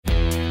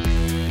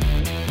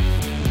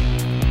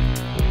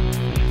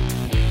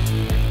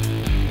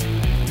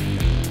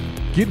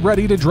Get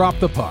ready to drop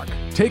the puck,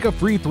 take a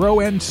free throw,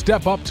 and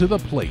step up to the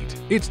plate.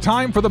 It's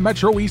time for the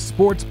Metro East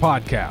Sports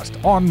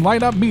Podcast on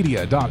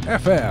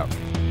lineupmedia.fm.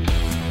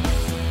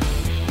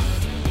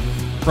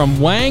 From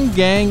Wang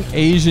Gang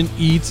Asian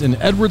Eats in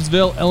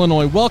Edwardsville,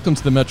 Illinois, welcome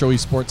to the Metro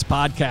East Sports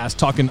Podcast,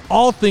 talking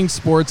all things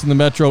sports in the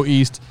Metro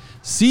East.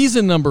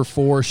 Season number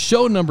 4,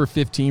 show number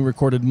 15,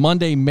 recorded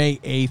Monday, May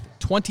 8th,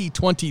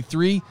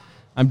 2023.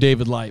 I'm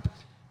David Leip.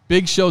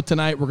 Big show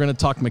tonight. We're going to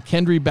talk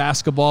McKendree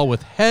basketball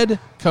with head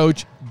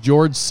coach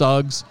George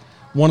Suggs,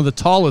 one of the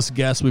tallest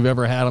guests we've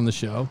ever had on the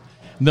show.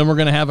 And then we're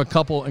going to have a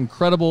couple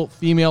incredible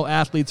female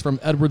athletes from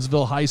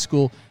Edwardsville High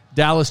School,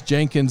 Dallas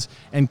Jenkins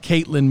and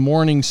Kaitlyn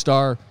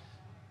Morningstar,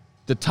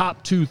 the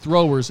top 2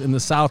 throwers in the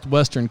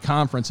Southwestern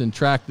Conference in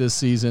track this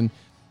season.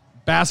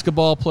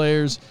 Basketball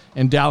players,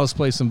 and Dallas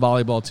plays some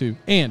volleyball too.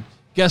 And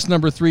guest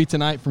number 3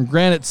 tonight from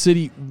Granite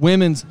City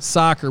Women's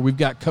Soccer, we've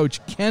got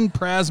Coach Ken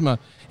Prazma,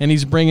 and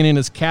he's bringing in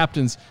his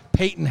captains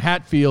Peyton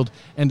Hatfield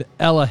and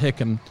Ella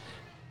Hickam.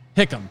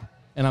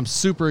 And I'm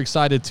super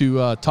excited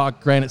to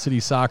talk Granite City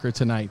Soccer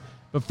tonight.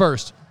 But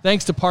first,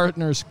 thanks to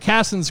partners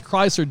Cassens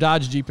Chrysler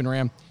Dodge Jeep and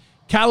Ram,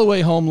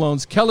 Callaway Home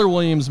Loans, Keller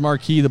Williams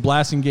Marquee, the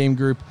Blasting Game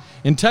Group,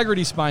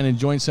 Integrity Spine and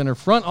Joint Center,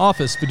 Front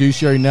Office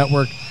Fiduciary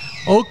Network,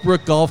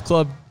 Oakbrook Golf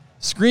Club,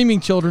 Screaming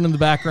Children in the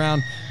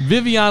background,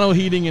 Viviano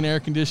Heating and Air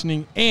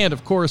Conditioning, and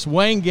of course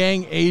Wang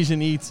Gang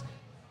Asian Eats.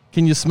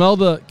 Can you smell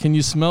the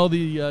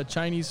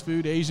Chinese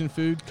food, Asian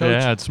food, Coach?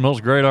 Yeah, it smells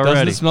great already.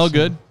 Doesn't it smell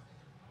good?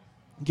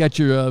 You got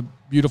your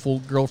beautiful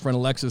girlfriend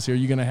Alexis here.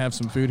 You going to have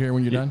some food here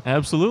when you're done?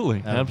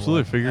 Absolutely.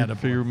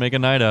 Figure make a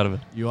night out of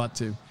it. You ought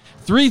to.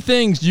 3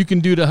 things you can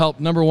do to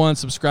help. Number 1,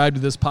 subscribe to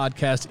this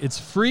podcast. It's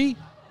free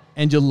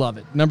and you'll love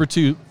it. Number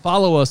 2,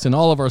 follow us in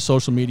all of our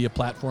social media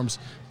platforms,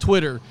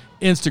 Twitter,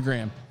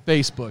 Instagram,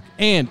 Facebook.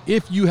 And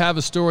if you have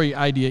a story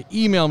idea,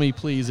 email me,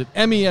 please, at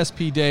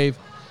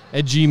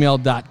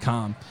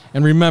mespdave@gmail.com.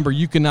 And remember,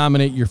 you can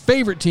nominate your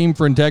favorite team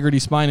for Integrity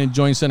Spine and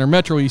Joint Center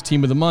Metro East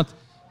Team of the Month.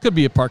 Could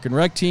be a park and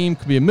rec team,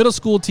 could be a middle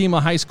school team,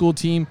 a high school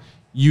team,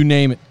 you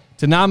name it.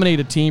 To nominate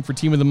a team for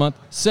Team of the Month,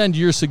 send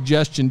your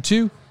suggestion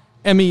to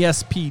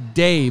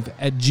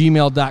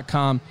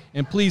mespdave@gmail.com.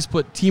 And please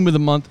put Team of the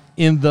Month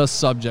in the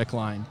subject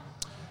line.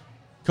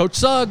 Coach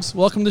Suggs,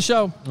 welcome to the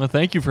show. Well,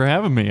 thank you for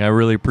having me. I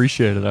really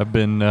appreciate it. I've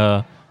been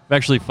I've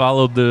actually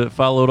followed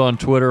on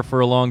Twitter for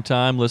a long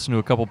time, listened to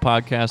a couple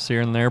podcasts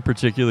here and there,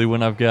 particularly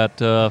when I've got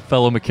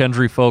fellow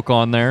McKendree folk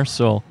on there.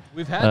 So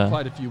we've had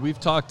quite a few. We've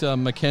talked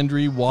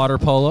McKendree water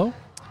polo,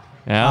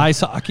 ice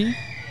hockey,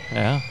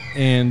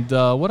 and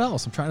what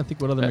else? I'm trying to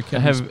think what other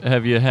McKendree.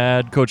 Have you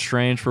had Coach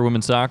Strange for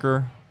women's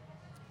soccer?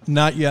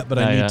 Not yet, but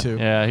I need to.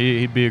 Yeah,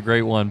 he'd be a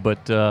great one,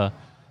 but.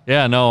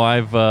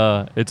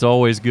 It's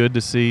always good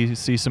to see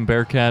some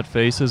Bearcat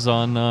faces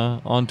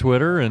on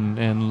Twitter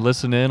and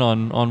listen in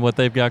on what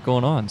they've got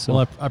going on. So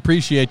well, I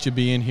appreciate you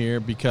being here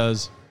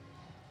because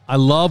I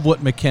love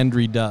what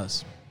McKendree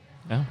does.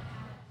 Yeah.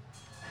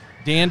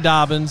 Dan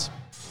Dobbins,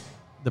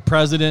 the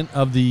president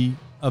of the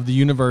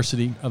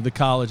university, of the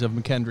College of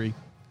McKendree,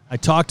 I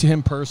talked to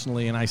him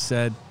personally and I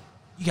said,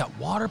 you got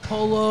water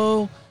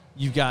polo,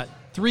 you've got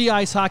 3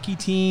 ice hockey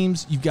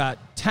teams, you've got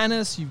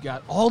tennis, you've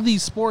got all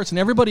these sports, and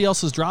everybody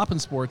else is dropping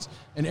sports,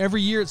 and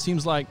every year it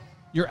seems like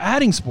you're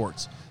adding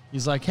sports.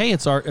 He's like, hey,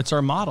 it's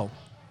our model.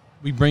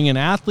 We bring in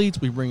athletes,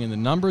 we bring in the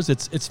numbers.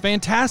 It's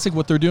fantastic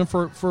what they're doing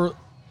for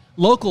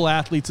local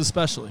athletes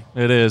especially.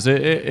 It is.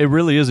 It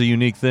really is a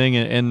unique thing,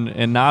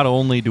 and not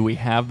only do we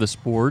have the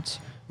sports,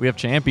 we have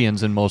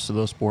champions in most of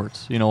those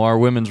sports. You know, our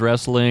women's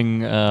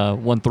wrestling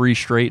won 3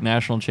 straight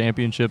national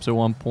championships at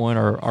one point.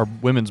 Our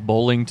women's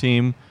bowling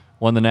team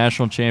won the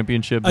national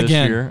championship this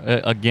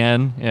year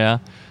again. Yeah,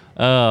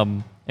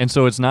 and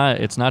so it's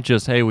not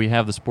just, hey, we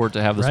have the sport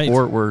to have the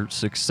sport. We're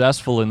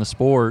successful in the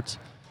sports,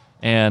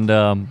 and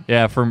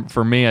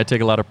for me, I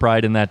take a lot of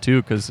pride in that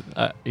too because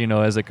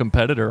as a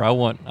competitor, I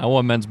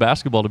want men's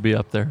basketball to be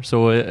up there.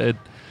 So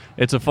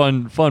it's a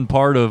fun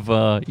part of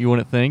you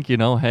wouldn't think,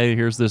 hey,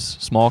 here's this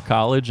small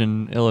college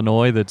in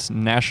Illinois that's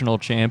national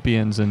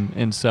champions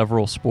in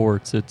several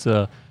sports. It's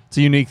a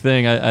unique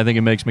thing. I think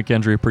it makes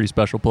McKendree a pretty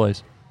special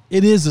place.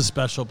 It is a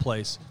special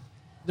place.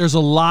 There's a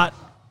lot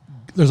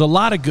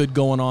of good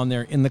going on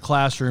there in the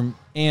classroom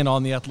and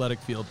on the athletic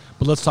field.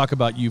 But let's talk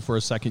about you for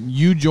a second.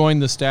 You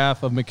joined the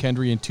staff of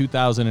McKendree in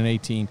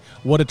 2018.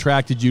 What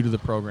attracted you to the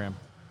program?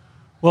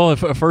 Well,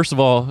 first of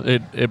all,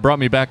 it brought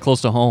me back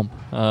close to home.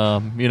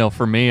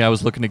 For me, I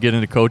was looking to get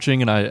into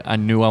coaching, and I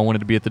knew I wanted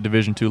to be at the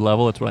Division II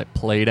level. That's what I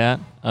played at.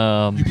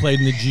 You played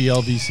in the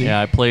GLVC?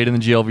 Yeah, I played in the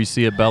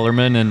GLVC at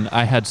Bellarmine, and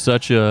I had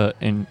such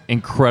an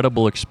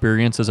incredible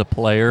experience as a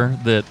player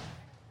that,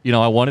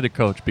 I wanted to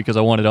coach because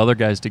I wanted other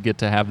guys to get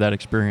to have that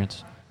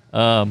experience.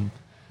 And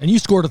you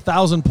scored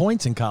 1,000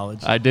 points in college.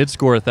 I did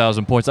score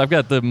 1,000 points. I've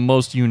got the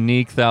most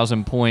unique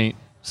 1,000-point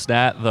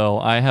stat, though.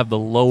 I have the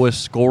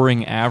lowest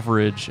scoring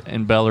average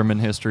in Bellarmine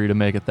history to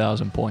make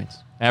 1,000 points.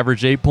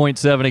 Average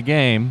 8.7 a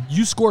game.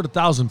 You scored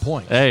 1,000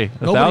 points. Hey,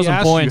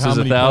 1,000 points is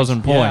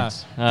 1,000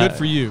 points. Yeah, good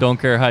for you. Don't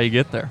care how you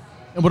get there.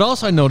 And what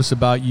else I noticed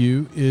about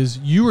you is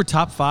you were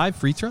top 5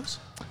 free throws?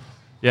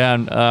 Yeah,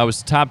 and I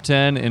was top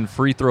 10 in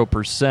free throw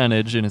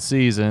percentage in a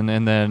season,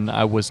 and then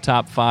I was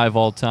top 5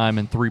 all time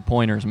in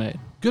 3-pointers made.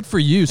 Good for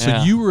you. So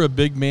Yeah. you were a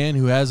big man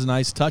who has a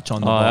nice touch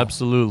on the ball.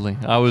 Absolutely.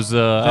 I was. Is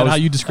that how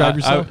you describe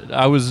yourself?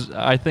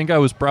 I think I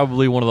was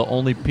probably one of the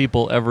only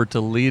people ever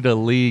to lead a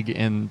league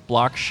in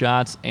block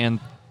shots and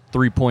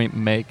 3-point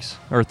makes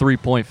or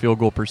 3-point field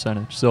goal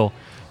percentage. So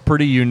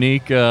pretty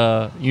unique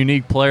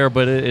player,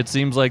 but it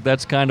seems like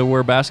that's kind of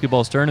where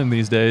basketball's turning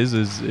these days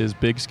is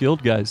big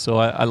skilled guys. So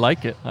I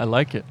like it. I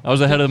was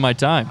ahead of my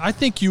time. I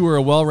think you were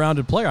a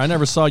well-rounded player. I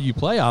never saw you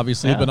play,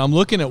 obviously, but I'm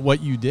looking at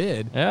what you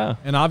did. Yeah.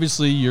 And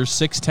obviously you're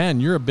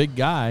 6'10". You're a big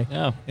guy.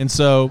 Yeah. And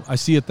so I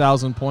see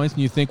 1,000 points,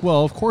 and you think,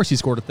 well, of course he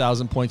scored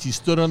 1,000 points. He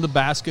stood on the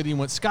basket. He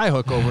went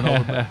skyhook over and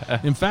over.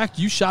 In fact,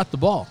 you shot the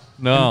ball.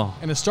 No.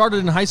 And it started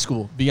in high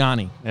school,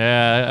 Vianney.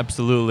 Yeah,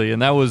 absolutely.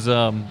 And that was,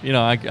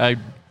 I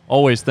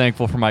always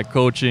thankful for my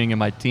coaching and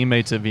my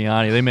teammates at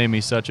Vianney. They made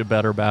me such a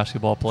better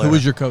basketball player. Who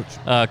was your coach?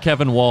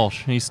 Kevin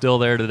Walsh. He's still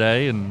there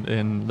today,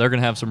 and they're going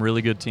to have some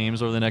really good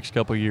teams over the next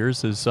couple of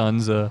years. His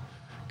son's going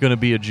to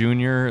be a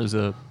junior, is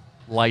a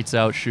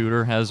lights-out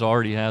shooter,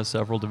 already has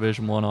several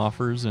Division I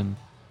offers. And,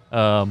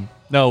 it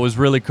was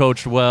really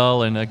coached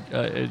well, and,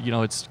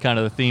 it's kind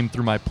of the theme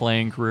through my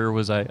playing career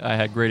was I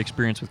had great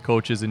experience with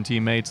coaches and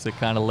teammates that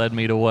kind of led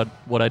me to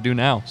what I do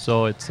now.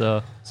 So it's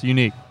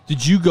unique.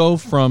 Did you go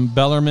from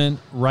Bellarmine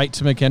right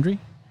to McKendree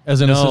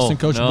as an assistant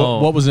coach? No.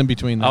 What was in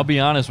between that? I'll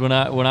be honest. When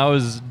I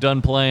was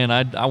done playing,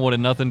 I wanted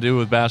nothing to do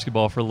with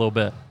basketball for a little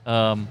bit.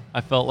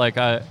 I felt like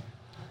I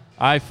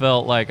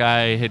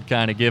had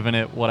kind of given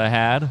it what I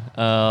had,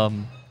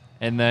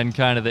 and then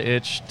kind of the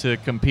itch to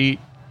compete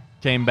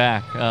came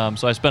back.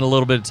 So I spent a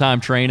little bit of time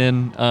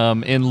training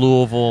in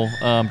Louisville,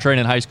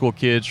 training high school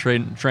kids,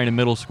 training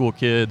middle school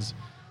kids,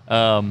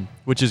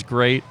 which is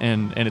great,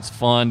 and it's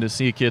fun to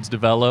see kids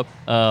develop.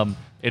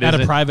 At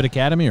a private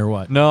academy or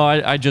what? No,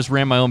 I just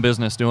ran my own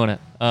business doing it.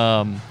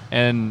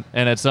 And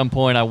at some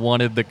point I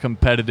wanted the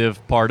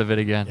competitive part of it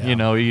again.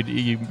 Yeah.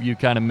 You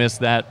kind of miss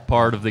that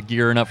part of the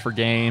gearing up for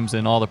games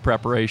and all the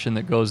preparation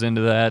that goes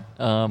into that.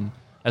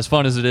 As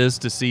fun as it is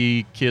to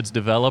see kids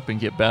develop and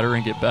get better,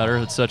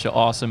 it's such an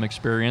awesome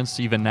experience.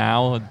 Even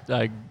now,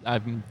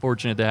 I'm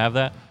fortunate to have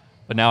that.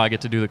 But now I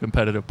get to do the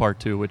competitive part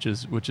too, which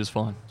is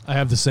fun. I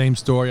have the same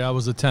story. I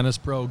was a tennis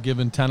pro,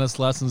 giving tennis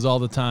lessons all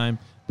the time,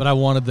 but I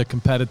wanted the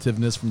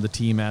competitiveness from the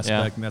team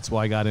aspect, and that's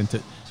why I got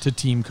into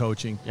team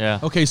coaching. Yeah.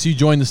 Okay, so you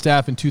joined the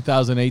staff in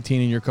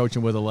 2018, and you're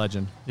coaching with a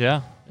legend.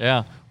 Yeah.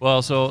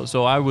 Well,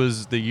 so I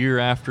was the year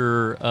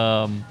after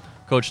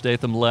Coach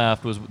Statham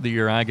left was the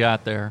year I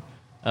got there.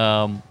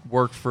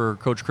 Worked for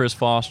Coach Chris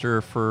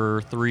Foster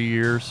for 3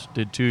 years,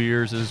 did 2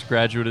 years as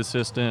graduate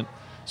assistant.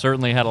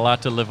 Certainly had a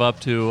lot to live up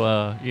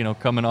to,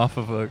 coming off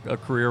of a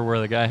career where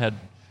the guy had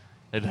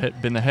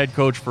been the head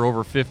coach for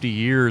over 50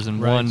 years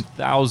and won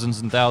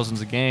thousands and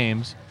thousands of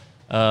games.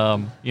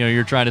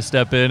 You're trying to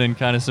step in and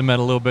kind of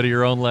cement a little bit of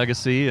your own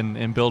legacy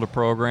and build a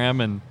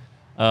program.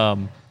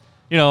 And,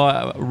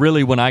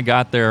 really when I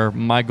got there,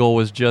 my goal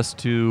was just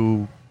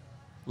to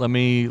let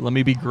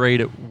me be great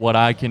at what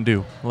I can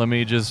do. Let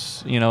me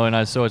just,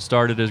 so it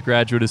started as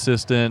graduate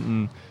assistant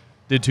and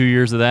did 2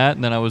 years of that,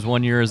 and then I was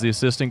 1 year as the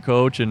assistant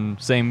coach,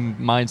 and same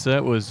mindset.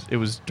 It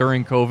was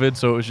during COVID,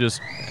 so it was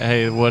just,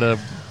 hey, what a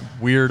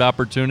weird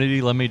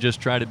opportunity. Let me just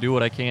try to do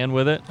what I can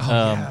with it. Oh,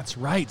 yeah, that's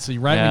right. So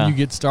when you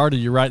get started,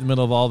 you're right in the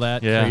middle of all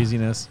that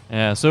craziness.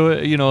 Yeah. So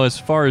as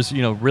far as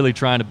really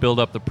trying to build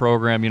up the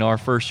program, our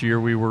first year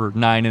we were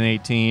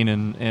 9-18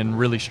 and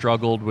really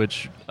struggled,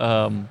 which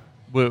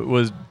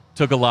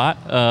took a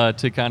lot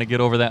to kind of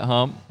get over that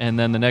hump. And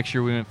then the next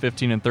year we went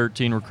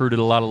 15-13, recruited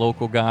a lot of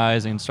local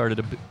guys and started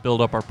to build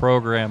up our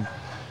program.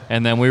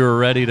 And then we were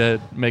ready to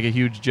make a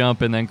huge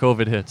jump, and then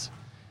COVID hits.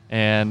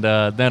 And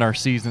then our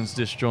season's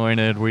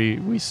disjointed.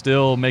 We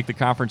still make the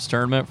conference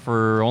tournament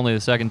for only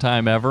the second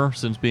time ever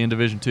since being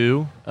Division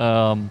II.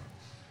 And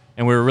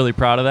we were really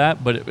proud of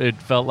that, but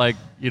it felt like,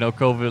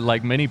 COVID,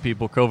 like many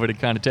people, COVID had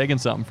kind of taken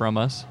something from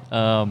us.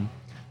 And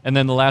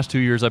then the last 2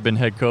 years I've been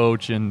head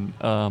coach, and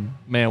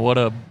man, what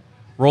a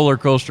roller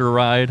coaster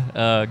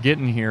ride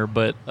getting here.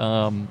 But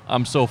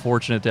I'm so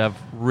fortunate to have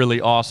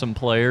really awesome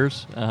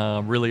players,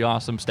 really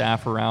awesome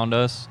staff around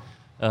us,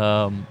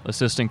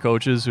 assistant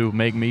coaches who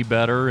make me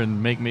better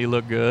and make me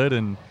look good.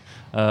 And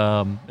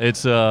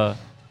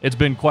it's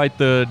been quite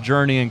the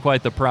journey and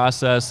quite the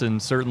process.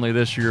 And certainly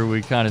this year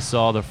we kind of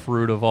saw the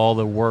fruit of all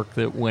the work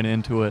that went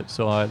into it.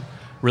 So I'm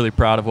really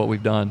proud of what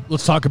we've done.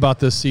 Let's talk about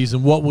this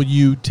season. What will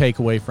you take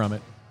away from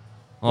it?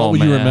 What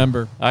will you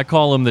remember? I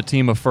call them the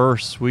team of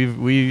firsts.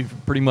 We've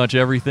pretty much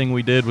everything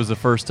we did was the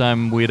first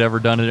time we had ever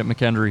done it at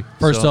McKendree.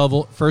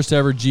 First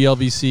ever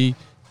GLVC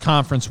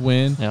conference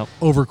win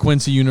over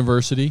Quincy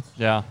University.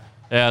 Yeah.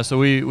 So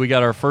we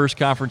got our first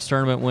conference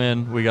tournament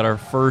win. We got our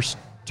first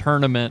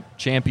tournament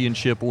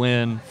championship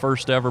win.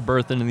 First ever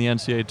berth into the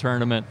NCAA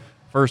tournament.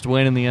 First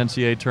win in the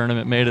NCAA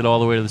tournament. Made it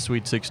all the way to the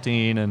Sweet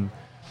 16. And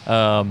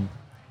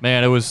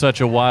man, it was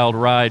such a wild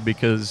ride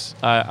because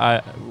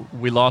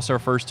we lost our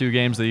first 2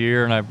 games of the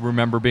year, and I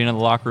remember being in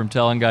the locker room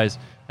telling guys,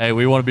 hey,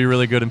 we want to be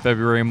really good in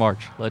February and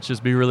March. Let's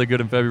just be really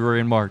good in February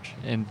and March,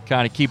 and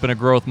kind of keeping a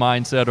growth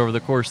mindset over the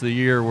course of the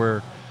year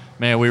where,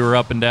 man, we were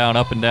up and down,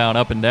 up and down,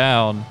 up and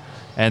down.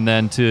 And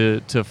then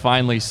to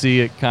finally see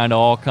it kind of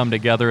all come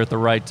together at the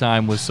right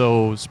time was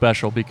so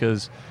special,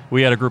 because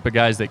we had a group of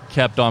guys that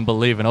kept on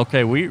believing,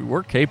 okay,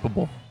 we're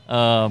capable.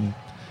 And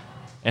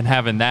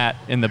having that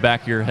in the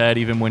back of your head,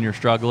 even when you're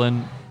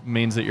struggling,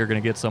 means that you're going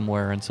to get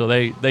somewhere. And so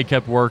they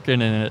kept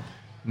working, and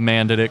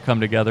did it come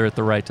together at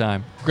the right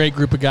time. Great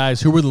group of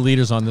guys. Who were the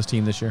leaders on this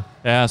team this year?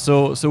 Yeah,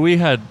 so we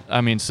had,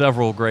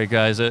 several great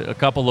guys, a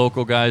couple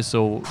local guys.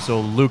 So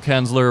Luke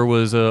Hensler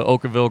was a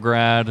Oakville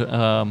grad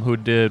who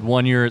did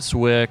 1 year at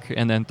Swick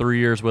and then 3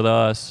 years with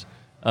us.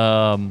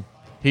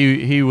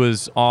 He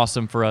was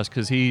awesome for us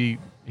because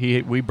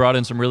we brought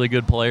in some really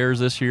good players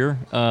this year.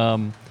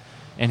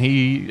 And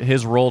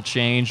his role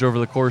changed over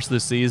the course of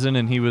the season,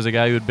 and he was a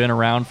guy who had been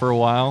around for a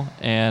while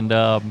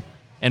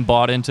and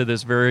bought into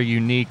this very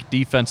unique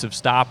defensive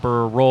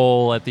stopper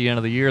role at the end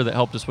of the year that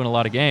helped us win a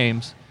lot of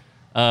games.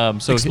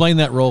 So explain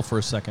that role for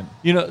a second.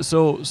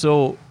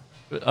 So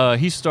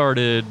he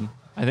started,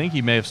 I think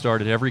he may have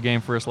started every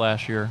game for us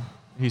last year.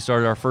 He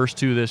started our first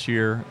 2 this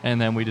year, and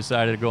then we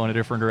decided to go in a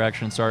different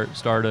direction and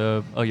start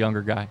a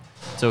younger guy.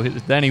 So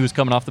then he was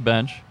coming off the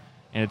bench,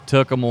 and it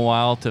took him a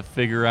while to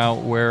figure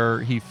out where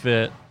he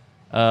fit.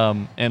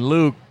 And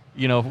Luke,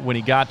 when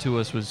he got to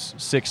us, was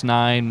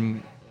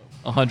 6'9",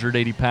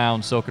 180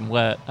 pounds, soaking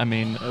wet.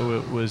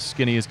 It was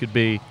skinny as could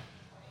be.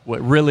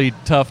 Really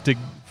tough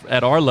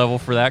at our level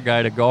for that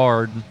guy to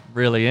guard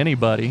really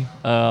anybody.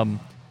 And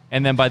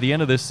then by the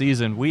end of this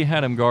season, we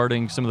had him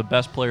guarding some of the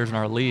best players in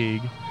our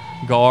league,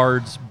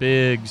 guards,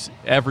 bigs,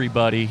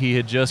 everybody. He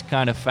had just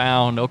kind of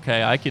found,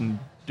 okay, I can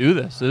do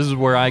this. This is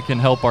where I can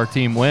help our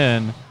team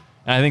win.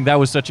 And I think that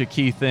was such a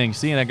key thing,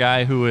 seeing a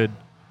guy who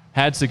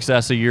had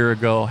success a year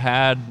ago,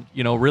 had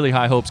really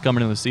high hopes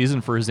coming into the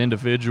season for his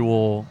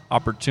individual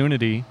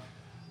opportunity,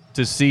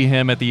 to see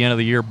him at the end of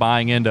the year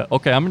buying into,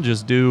 okay, I'm going to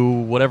just do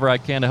whatever I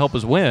can to help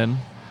us win,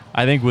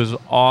 I think was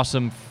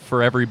awesome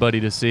for everybody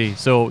to see.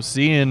 So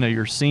seeing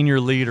your senior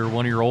leader,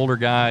 one of your older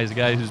guys, a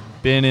guy who's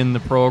been in the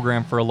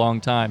program for a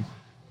long time,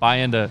 buy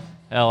into,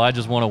 hell, I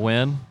just want to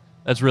win,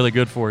 that's really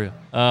good for you.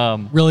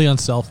 Really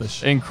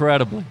unselfish.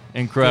 Incredibly.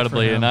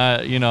 And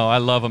I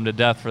love him to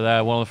death for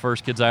that. One of the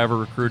first kids I ever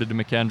recruited to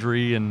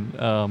McKendree,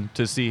 and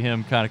to see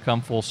him kind of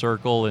come full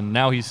circle. And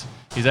now he's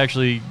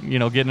actually,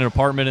 getting an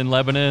apartment in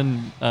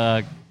Lebanon,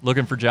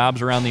 looking for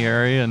jobs around the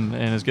area, and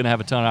is going to have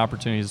a ton of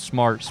opportunities.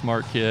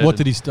 Smart kid. What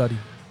did he study?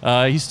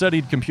 He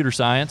studied computer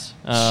science,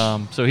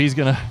 so he's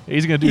gonna do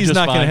just fine. He's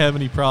not gonna have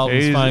any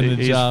problems finding a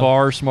job. He's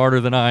far smarter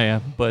than I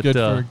am, but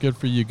good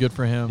for you, good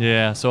for him.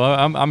 Yeah, so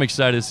I'm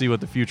excited to see what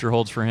the future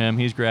holds for him.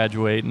 He's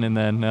graduating, and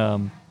then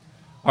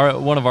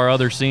one of our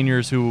other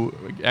seniors who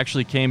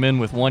actually came in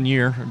with 1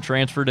 year and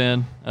transferred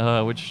in,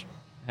 which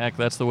heck,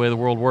 that's the way the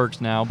world works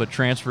now, but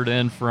transferred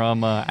in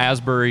from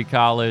Asbury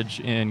College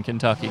in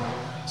Kentucky.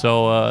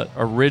 So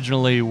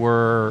originally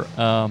we're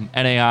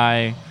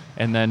NAI.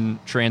 And then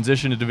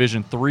transitioned to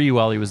Division III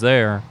while he was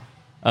there.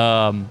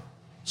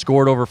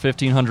 Scored over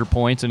 1,500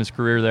 points in his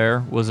career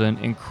there. Was an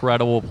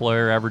incredible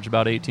player, averaged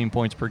about 18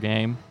 points per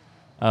game.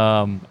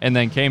 And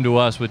then came to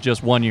us with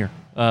just 1 year.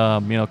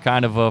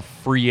 Kind of a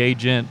free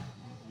agent.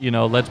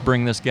 Let's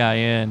bring this guy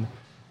in.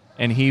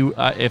 And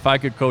if I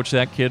could coach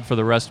that kid for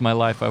the rest of my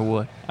life, I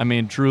would.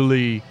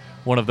 Truly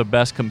one of the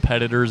best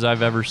competitors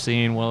I've ever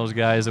seen. One of those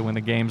guys that when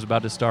the game's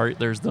about to start,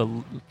 there's the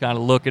kind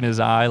of look in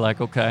his eye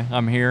like, okay,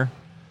 I'm here.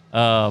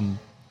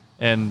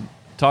 And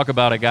talk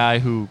about a guy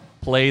who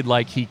played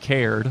like he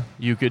cared.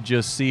 You could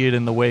just see it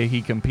in the way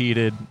he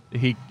competed.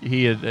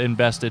 He had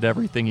invested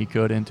everything he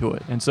could into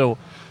it. And so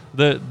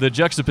the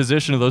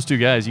juxtaposition of those two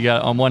guys, you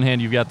got on one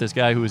hand, you've got this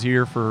guy who was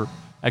here for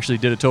actually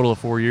did a total of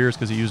 4 years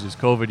because he used his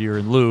COVID year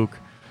in Luke,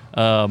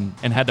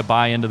 and had to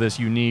buy into this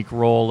unique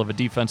role of a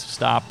defensive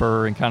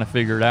stopper and kind of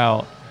figure it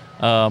out.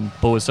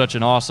 But was such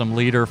an awesome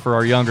leader for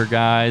our younger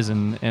guys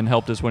and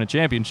helped us win a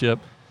championship.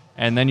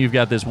 And then you've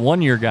got this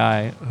 1 year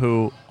guy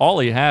who all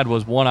he had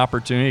was one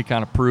opportunity to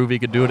kind of prove he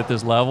could do it at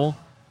this level.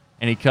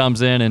 And he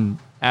comes in and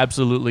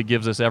absolutely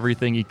gives us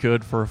everything he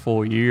could for a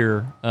full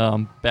year.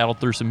 Battled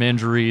through some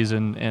injuries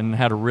and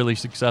had a really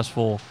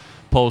successful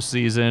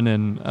postseason,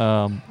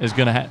 and is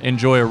going to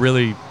enjoy a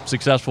really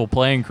successful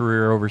playing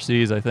career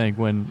overseas, I think,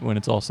 when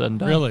it's all said and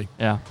done. Really?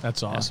 Yeah.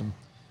 That's awesome.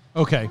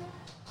 Yeah. Okay.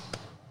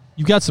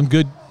 You've got some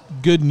good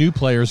new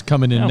players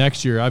coming in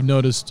next year. I've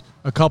noticed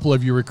a couple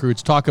of your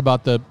recruits. Talk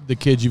about the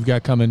kids you've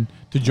got coming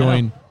to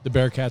join the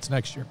Bearcats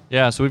next year.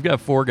 Yeah, so we've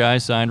got 4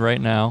 guys signed right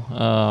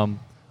now.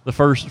 The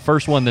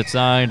first one that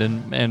signed,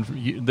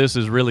 and this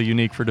is really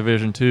unique for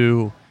Division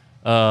II,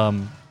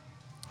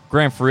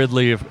 Grant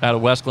Fridley out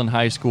of Westland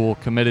High School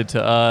committed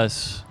to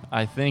us,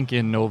 I think,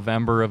 in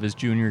November of his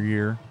junior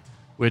year,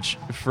 which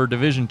for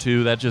Division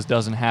II, that just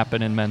doesn't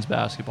happen in men's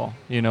basketball.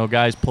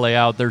 Guys play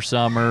out their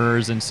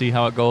summers and see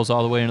how it goes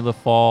all the way into the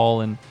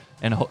fall and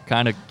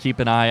kind of keep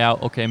an eye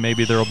out. Okay,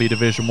 maybe there will be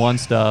Division I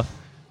stuff.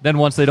 Then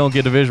once they don't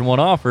get Division I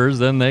offers,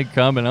 then they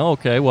come and,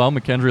 okay, well,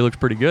 McKendree looks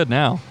pretty good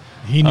now.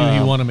 He knew he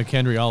wanted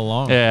McKendree all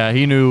along. Yeah,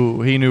 he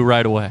knew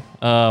right away.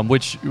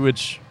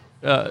 Which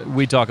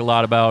we talk a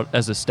lot about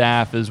as a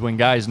staff is when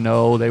guys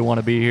know they want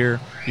to be here,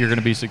 you're going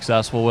to be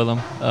successful with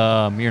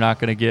them. You're not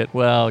going to get,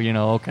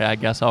 okay, I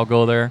guess I'll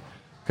go there,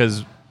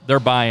 because they're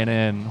buying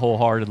in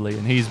wholeheartedly,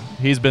 and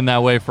he's been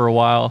that way for a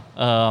while.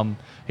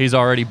 He's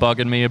already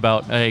bugging me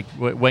about, hey,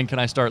 when can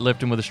I start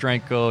lifting with a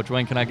strength coach?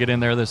 When can I get in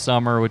there this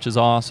summer, which is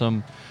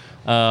awesome.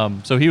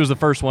 So he was the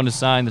first one to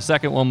sign. The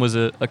second one was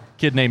a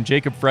kid named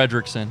Jacob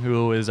Fredrickson,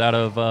 who is out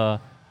of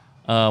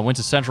went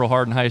to Central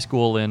Hardin High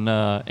School in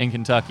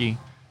Kentucky.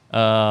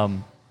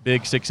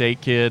 Big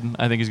 6'8" kid.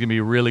 I think he's going to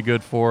be really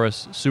good for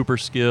us. Super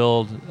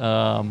skilled.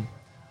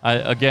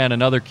 Again,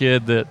 another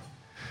kid that,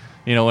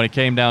 when it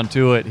came down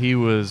to it, he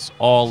was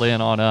all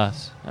in on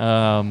us.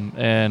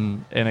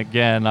 And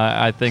again,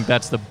 I think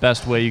that's the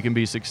best way you can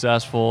be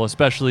successful,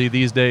 especially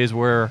these days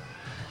where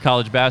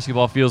college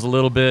basketball feels a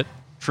little bit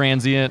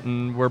transient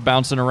and we're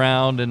bouncing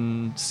around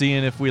and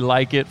seeing if we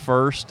like it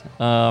first.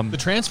 The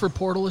transfer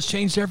portal has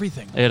changed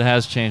everything. It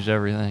has changed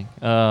everything.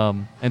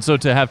 And so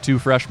to have two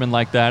freshmen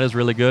like that is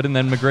really good. And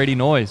then McGrady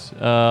Noyes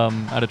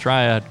out of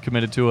Triad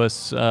committed to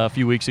us a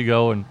few weeks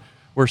ago, and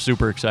we're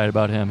super excited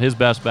about him. His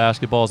best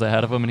basketball is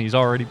ahead of him, and he's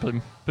already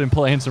been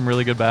playing some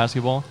really good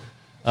basketball.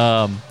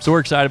 So we're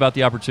excited about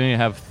the opportunity to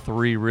have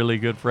three really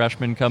good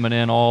freshmen coming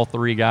in, all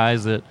three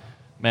guys that,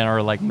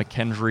 are like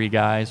McKendree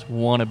guys,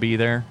 want to be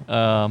there.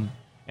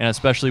 And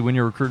especially when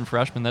you're recruiting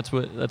freshmen, that's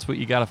what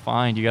you got to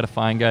find. You got to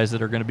find guys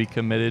that are going to be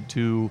committed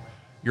to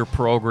your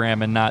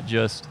program and not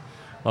just,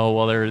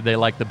 they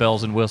like the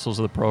bells and whistles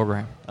of the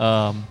program.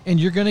 And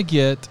you're going to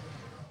get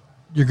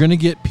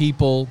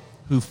people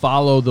who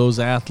follow those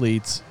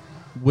athletes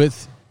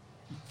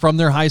from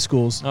their high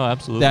schools. Oh,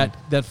 absolutely.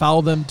 That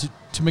follow them to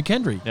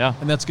McKendree. Yeah.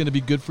 And that's going to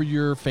be good for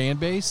your fan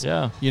base.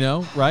 Yeah.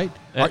 Right?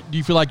 Do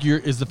you feel like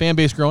is the fan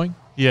base growing?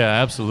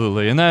 Yeah,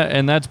 absolutely, and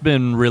that's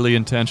been really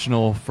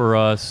intentional for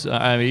us.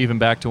 Even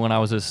back to when I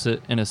was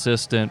an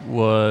assistant,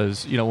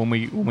 was when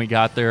we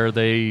got there,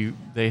 they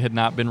had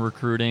not been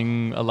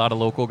recruiting a lot of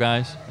local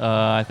guys.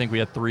 I think we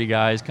had 3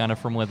 guys kind of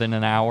from within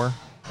an hour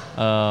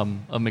of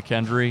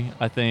McKendree.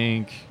 I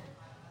think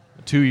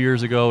 2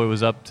 years ago it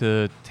was up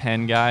to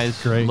 10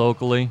 guys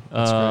locally.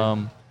 That's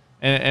great.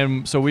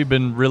 And so we've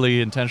been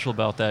really intentional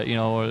about that.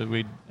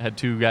 We had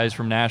 2 guys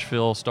from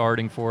Nashville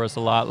starting for us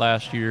a lot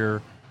last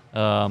year.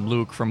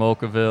 Luke from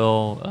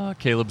Oakville,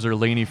 Caleb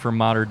Zerlini from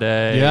Mater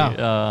Dei.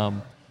 Yeah.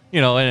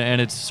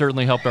 And it's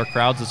certainly helped our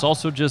crowds. It's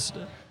also just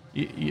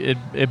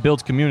it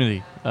builds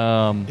community.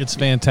 It's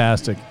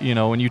fantastic.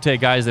 When you take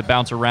guys that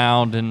bounce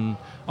around and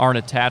aren't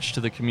attached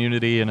to the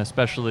community, and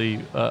especially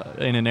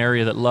in an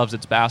area that loves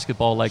its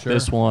basketball like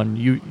this one,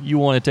 you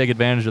want to take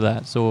advantage of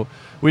that. So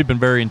we've been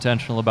very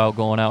intentional about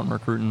going out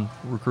and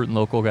recruiting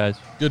local guys.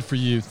 Good for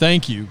you.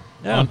 Thank you.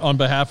 Yeah. On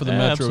behalf of the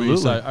Metro absolutely.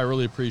 East, I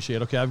really appreciate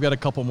it. Okay, I've got a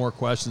couple more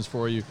questions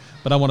for you,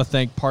 but I want to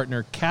thank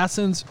partner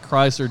Cassens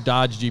Chrysler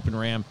Dodge Jeep and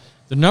Ram,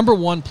 the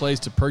 #1 place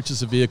to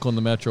purchase a vehicle in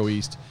the Metro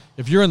East.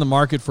 If you're in the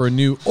market for a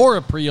new or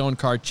a pre-owned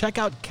car, check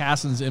out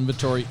Cassens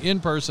inventory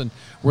in person,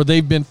 where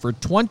they've been for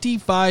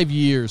 25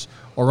 years,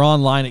 or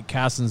online at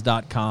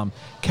Cassens.com.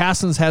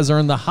 Cassens has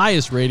earned the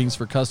highest ratings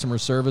for customer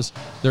service.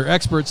 Their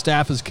expert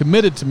staff is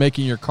committed to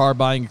making your car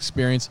buying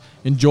experience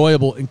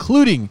enjoyable,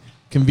 including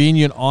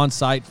convenient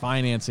on-site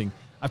financing.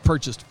 I've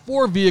purchased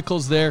 4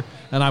 vehicles there,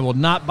 and I will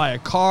not buy a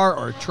car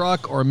or a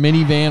truck or a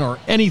minivan or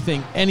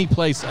anything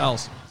anyplace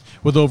else.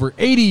 With over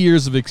 80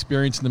 years of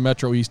experience in the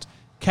Metro East,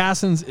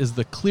 Cassens is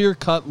the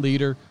clear-cut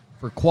leader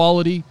for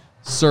quality,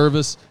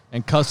 service,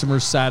 and customer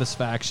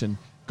satisfaction.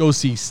 Go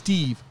see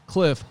Steve,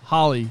 Cliff,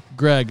 Holly,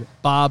 Greg,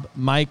 Bob,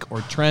 Mike,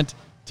 or Trent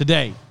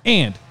today.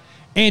 And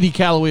Andy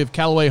Calloway of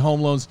Calloway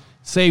Home Loans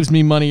saves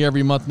me money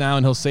every month now,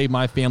 and he'll save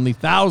my family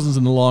thousands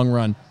in the long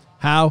run.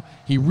 How?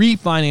 He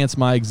refinanced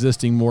my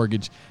existing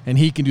mortgage, and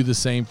he can do the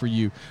same for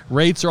you.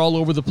 Rates are all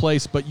over the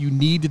place, but you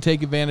need to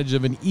take advantage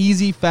of an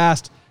easy,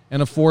 fast,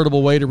 and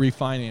affordable way to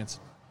refinance.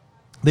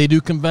 They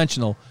do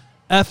conventional,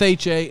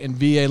 FHA, and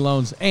VA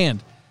loans,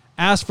 and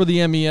ask for the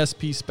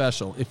MESP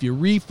special. If you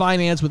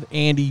refinance with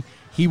Andy,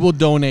 he will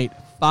donate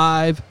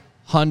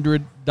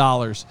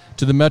 $500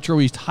 to the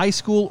Metro East High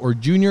School or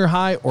junior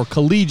high or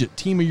collegiate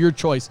team of your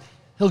choice.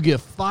 He'll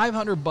give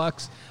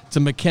 $500 to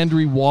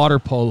McKendree Water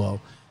Polo.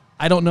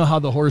 I don't know how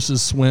the horses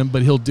swim,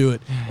 but he'll do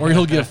it. Or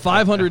he'll give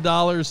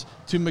 $500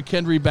 to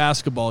McKendree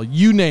basketball.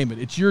 You name it.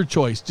 It's your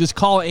choice. Just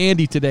call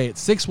Andy today at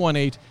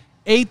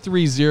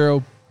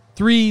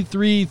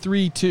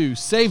 618-830-3332.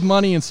 Save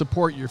money and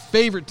support your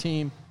favorite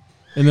team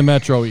in the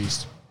Metro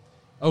East.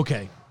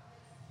 Okay.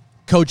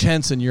 Coach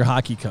Henson, your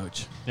hockey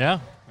coach. Yeah.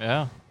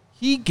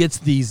 He gets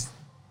these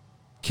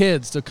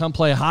kids to come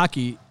play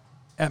hockey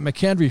at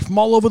McKendree from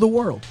all over the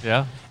world.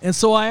 Yeah. And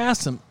so I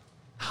asked him,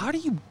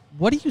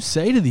 what do you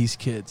say to these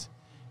kids?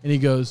 And he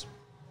goes,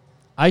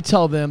 I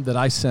tell them that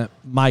I sent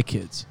my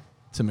kids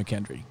to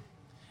McKendree.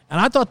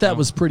 And I thought that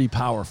was pretty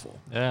powerful.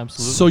 Yeah,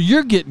 absolutely. So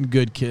you're getting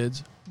good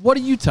kids. What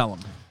do you tell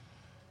them?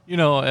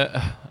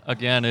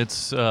 Again,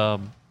 it's I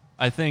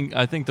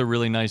think the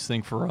really nice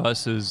thing for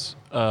us is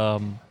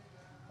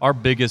our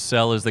biggest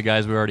sell is the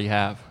guys we already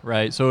have,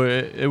 right? So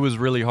it was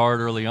really hard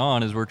early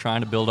on as we're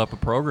trying to build up a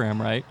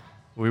program, right?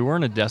 We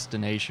weren't a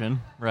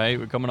destination, right?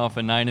 We're coming off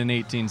a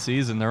 9-18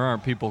 season. There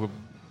aren't people,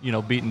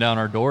 beating down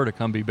our door to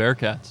come be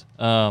Bearcats.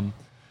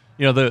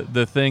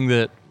 The thing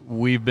that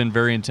we've been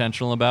very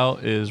intentional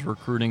about is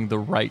recruiting the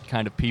right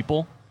kind of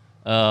people.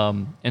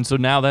 And so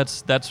now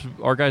that's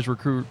our guys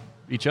recruit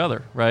each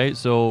other, right?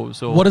 So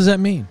what does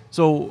that mean?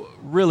 So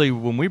really,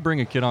 when we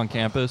bring a kid on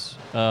campus,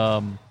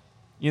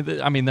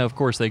 of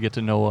course they get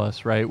to know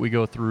us, right? We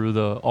go through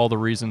all the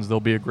reasons they'll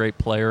be a great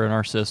player in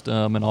our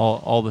system and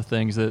all the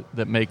things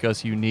that make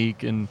us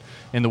unique and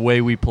the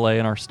way we play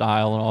and our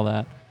style and all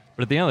that.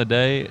 But at the end of the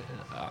day,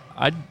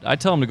 I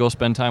tell them to go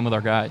spend time with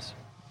our guys.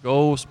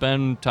 Go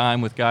spend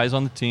time with guys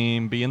on the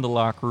team, be in the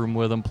locker room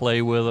with them,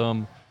 play with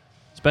them,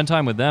 spend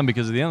time with them,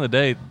 because at the end of the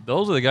day,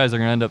 those are the guys they're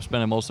going to end up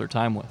spending most of their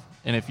time with.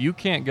 And if you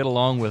can't get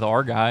along with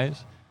our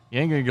guys, you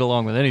ain't going to get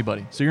along with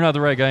anybody. So you're not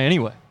the right guy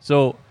anyway.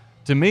 So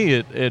to me,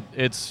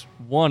 it's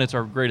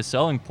our greatest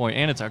selling point,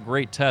 and it's a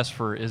great test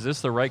for, is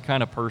this the right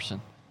kind of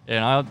person?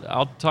 And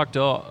I'll talk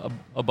to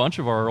a bunch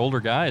of our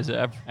older guys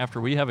after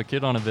we have a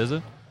kid on a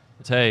visit.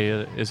 It's, hey,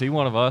 is he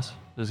one of us?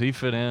 Does he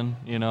fit in?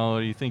 Do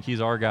you think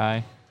he's our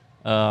guy?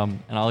 And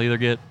I'll either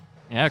get,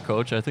 yeah,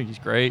 coach, I think he's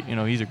great.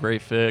 He's a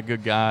great fit,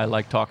 good guy. I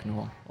like talking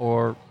to him.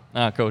 Or,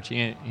 coach, he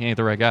ain't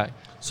the right guy.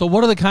 So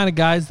what are the kind of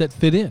guys that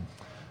fit in?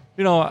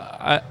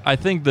 I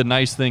think the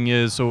nice thing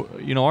is,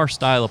 our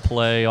style of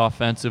play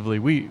offensively,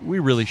 we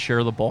really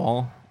share the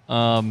ball.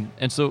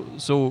 And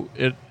so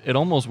it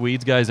almost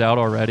weeds guys out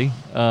already.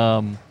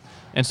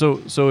 And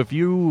so if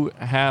you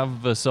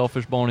have a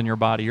selfish bone in your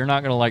body, you're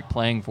not going to like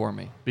playing for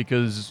me,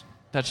 because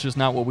that's just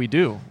not what we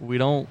do. We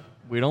don't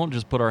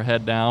just put our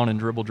head down and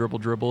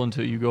dribble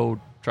until you go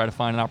try to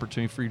find an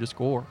opportunity for you to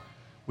score.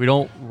 We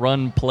don't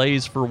run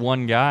plays for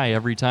one guy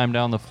every time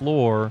down the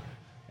floor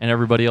and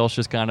everybody else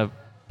just kind of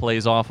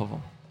plays off of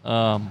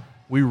them.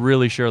 We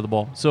really share the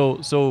ball.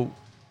 So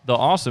the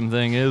awesome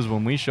thing is,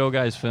 when we show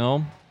guys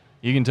film,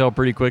 you can tell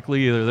pretty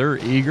quickly either they're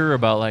eager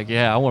about, like,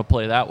 yeah, I want to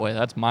play that way.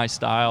 That's my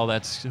style.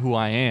 That's who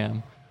I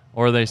am.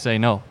 Or they say,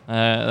 no,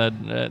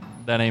 that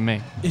ain't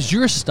me. Is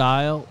your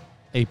style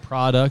a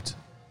product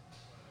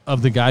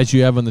of the guys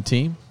you have on the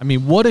team? I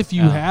mean, what if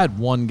you had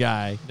one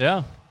guy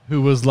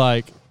who was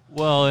like,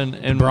 well,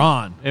 and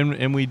Braun,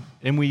 and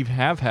we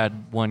have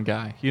had one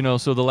guy,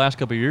 so the last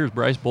couple of years,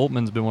 Bryce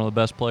Boltman's been one of the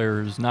best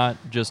players, not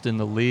just in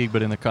the league,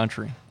 but in the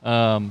country.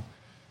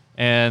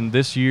 And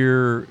this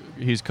year,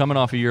 he's coming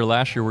off a year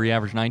last year where he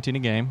averaged 19 a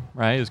game,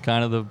 right? It's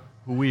kind of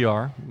who we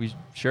are. We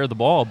shared the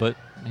ball, but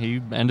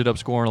he ended up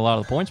scoring a lot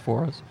of the points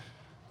for us.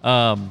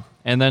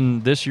 And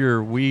then this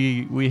year,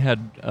 we had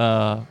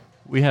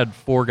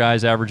 4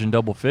 guys averaging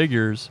double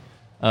figures,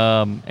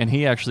 and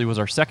he actually was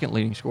our second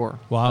leading scorer.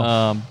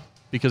 Wow.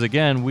 Because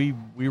again, we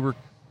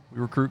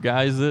recruit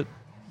guys that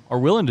are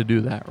willing to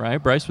do that, right?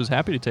 Bryce was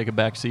happy to take a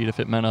back seat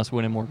if it meant us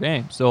winning more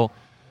games. So,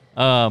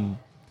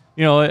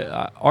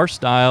 our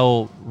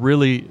style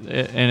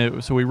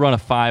really, so we run a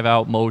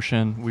 5-out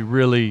motion. We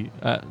really,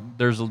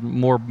 there's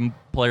more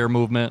player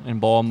movement and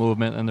ball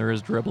movement than there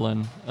is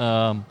dribbling.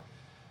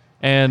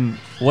 And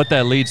what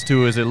that leads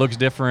to is it looks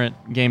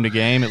different game to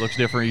game. It looks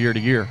different year to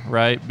year,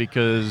 right?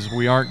 Because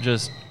we aren't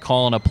just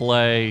calling a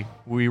play.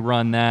 We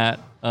run that,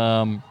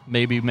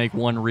 maybe make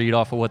one read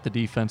off of what the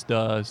defense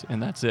does,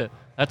 and that's it.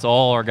 That's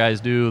all our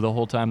guys do the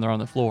whole time they're on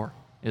the floor,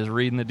 is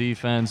reading the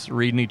defense,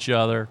 reading each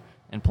other,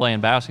 and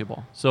playing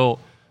basketball. So,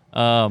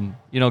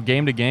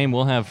 game to game,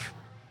 we'll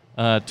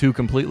have 2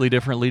 completely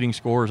different leading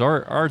scorers.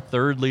 Our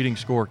third leading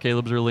scorer,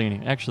 Caleb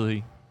Zerlini,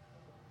 actually,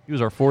 he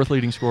was our 4th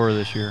leading scorer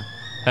this year.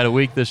 Had a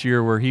week this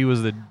year where he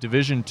was the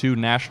Division II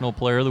National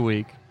Player of the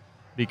Week,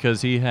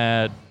 because he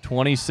had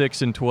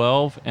 26 and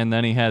 12, and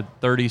then he had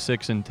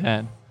 36 and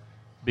 10,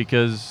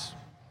 because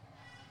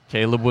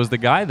Caleb was the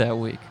guy that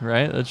week,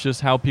 right? That's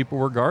just how people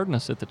were guarding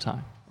us at the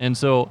time. And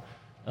so,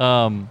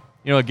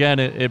 again,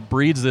 it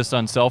breeds this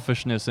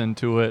unselfishness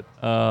into it,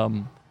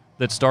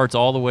 that starts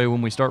all the way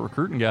when we start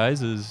recruiting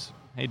guys is,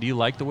 hey, do you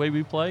like the way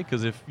we play?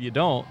 Because if you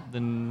don't,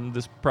 then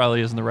this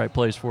probably isn't the right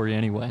place for you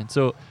anyway. And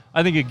so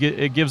I think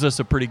it gives us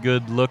a pretty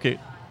good look at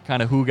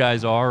kind of who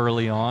guys are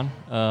early on,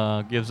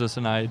 gives us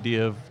an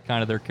idea of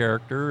kind of their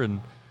character.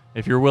 And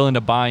if you're willing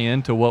to buy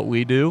into what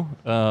we do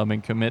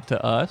and commit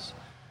to us,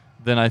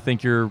 then I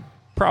think you're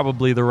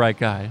probably the right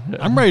guy.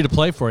 I'm ready to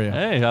play for you.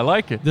 Hey, I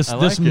like it.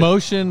 This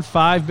motion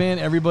 5-man,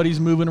 everybody's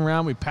moving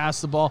around. We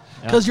pass the ball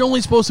because you're only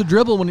supposed to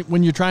dribble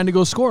when you're trying to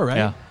go score, right?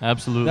 Yeah,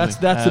 absolutely.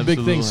 That's the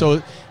big thing.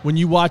 So when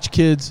you watch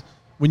kids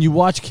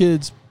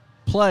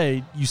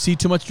play, you see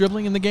too much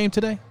dribbling in the game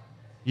today?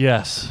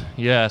 Yes,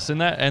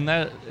 and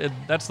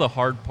that's the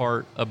hard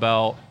part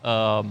about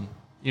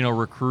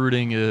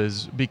recruiting,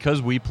 is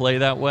because we play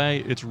that way.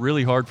 It's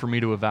really hard for me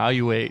to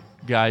evaluate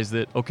guys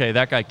that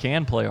that guy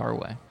can play our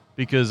way.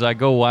 Because I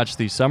go watch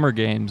these summer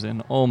games,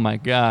 and oh my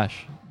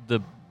gosh,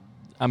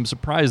 I'm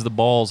surprised the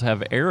balls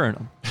have air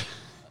in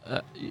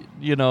them.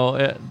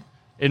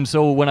 And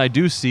so when I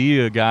do see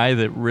a guy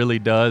that really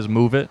does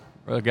move it,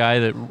 a guy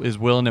that is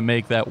willing to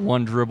make that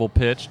one dribble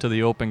pitch to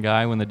the open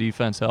guy when the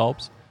defense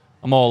helps,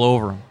 I'm all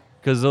over him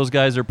because those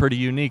guys are pretty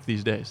unique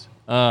these days.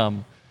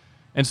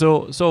 And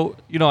so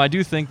I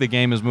do think the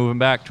game is moving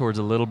back towards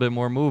a little bit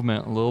more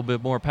movement, a little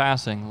bit more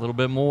passing, a little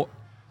bit more.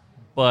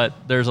 But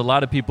there's a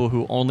lot of people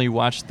who only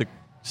watch the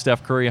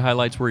Steph Curry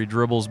highlights where he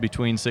dribbles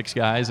between 6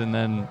 guys and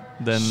then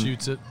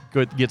shoots it,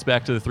 gets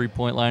back to the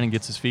three-point line and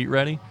gets his feet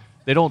ready.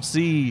 They don't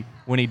see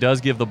when he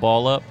does give the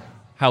ball up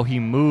how he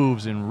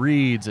moves and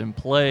reads and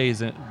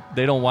plays, and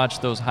they don't watch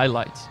those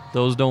highlights.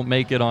 Those don't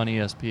make it on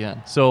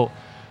ESPN. So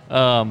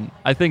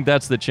I think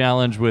that's the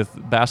challenge with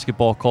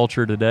basketball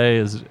culture today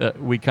is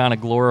we kind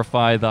of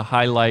glorify the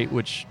highlight,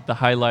 which the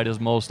highlight is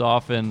most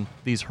often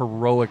these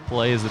heroic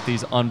plays that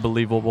these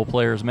unbelievable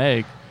players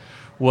make.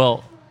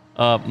 Well,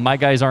 my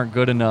guys aren't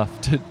good enough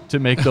to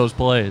make those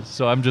plays,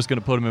 so I'm just going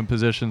to put them in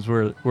positions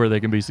where they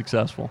can be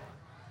successful.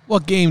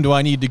 What game do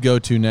I need to go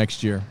to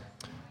next year?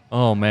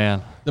 Oh,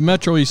 man. The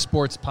Metro East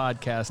Sports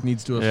Podcast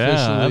needs to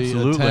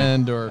officially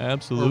attend or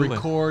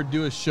record,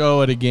 do a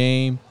show at a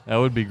game. That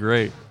would be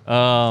great.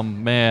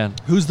 Man.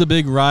 Who's the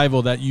big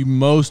rival that you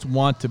most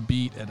want to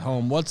beat at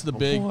home? What's the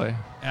big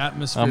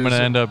atmosphere? I'm going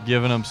to end up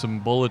giving them some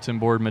bulletin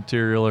board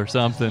material or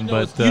something.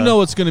 You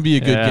know it's going to be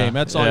a good game.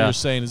 That's all you're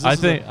saying.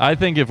 I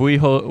think if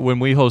when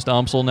we host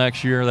UMSL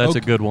next year, that's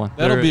a good one.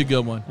 That'll be a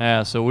good one.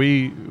 Yeah, so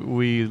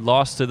we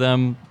lost to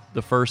them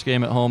the first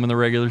game at home in the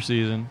regular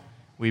season.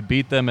 We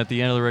beat them at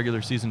the end of the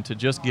regular season to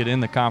just get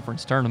in the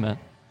conference tournament.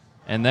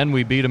 And then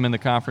we beat them in the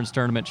conference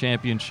tournament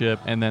championship,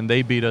 and then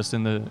they beat us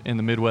in the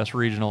Midwest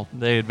Regional.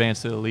 They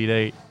advanced to the Elite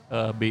Eight,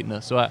 beating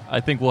us. So I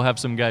think we'll have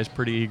some guys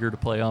pretty eager to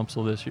play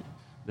UMSL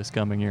this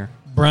coming year.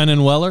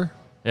 Brennan Weller?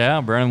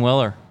 Yeah, Brennan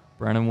Weller.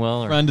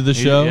 Friend of the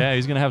show.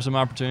 He's going to have some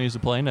opportunities to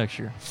play next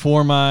year.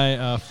 For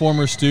my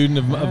former student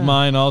of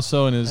mine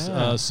also, and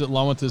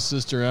along with his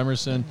sister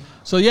Emerson.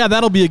 So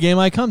that'll be a game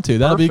I come to.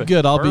 That'll be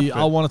good.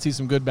 I'll want to see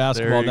some good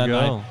basketball that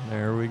night.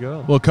 There we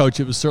go. Well, Coach,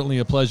 it was certainly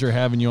a pleasure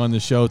having you on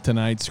the show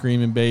tonight.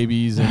 Screaming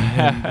babies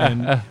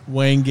and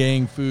Wang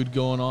Gang food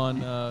going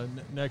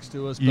on next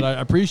to us. But I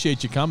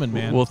appreciate you coming,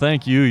 man. Well,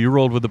 thank you. You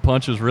rolled with the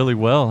punches really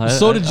well.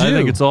 So did you. I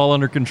think it's all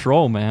under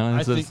control, man.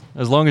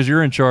 As long as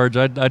you're in charge,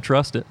 I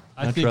trust it.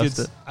 I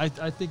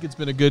think it's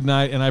been a good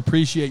night, and I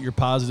appreciate your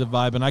positive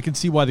vibe, and I can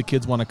see why the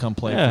kids want to come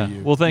play for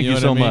you. Well, thank you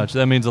so much.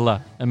 That means a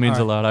lot. a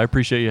lot. I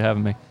appreciate you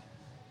having me.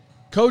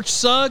 Coach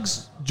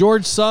Suggs,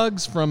 George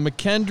Suggs from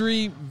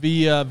McKendree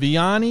via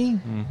Vianney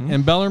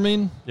and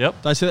Bellarmine.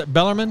 Yep. Did I say that?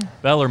 Bellarmine?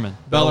 Bellarmine.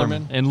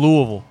 In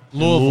Louisville.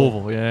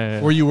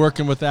 Yeah. Were you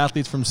working with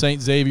athletes from St.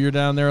 Xavier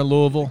down there in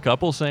Louisville? A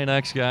couple St.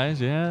 X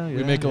guys, yeah.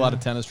 We make a lot of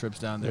tennis trips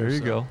down there. There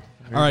you go.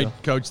 All right,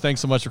 Coach, thanks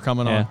so much for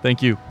coming on.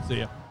 Thank you. See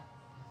ya.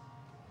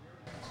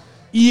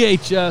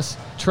 EHS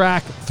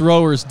track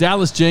throwers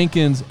Dallas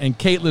Jenkins and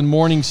Kaitlyn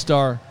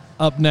Morningstar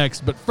up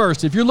next. But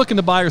first, if you're looking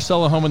to buy or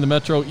sell a home in the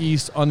Metro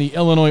East on the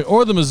Illinois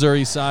or the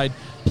Missouri side,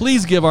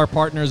 please give our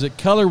partners at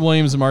Keller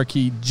Williams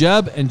Marquis,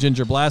 Jeb and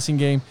Ginger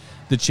Blassingame,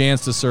 the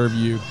chance to serve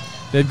you.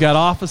 They've got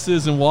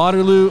offices in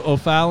Waterloo,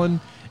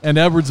 O'Fallon, and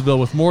Edwardsville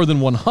with more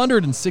than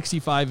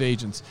 165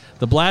 agents.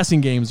 The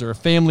Blassingames are a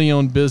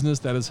family-owned business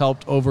that has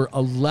helped over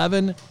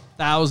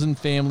 11,000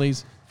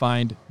 families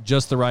find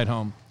just the right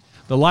home.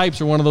 The Lipes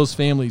are one of those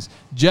families.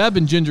 Jeb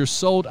and Ginger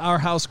sold our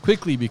house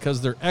quickly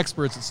because they're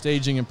experts at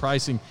staging and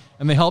pricing,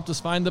 and they helped us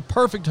find the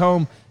perfect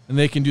home, and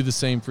they can do the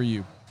same for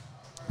you.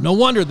 No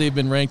wonder they've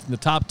been ranked in the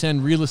top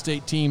 10 real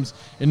estate teams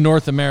in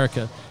North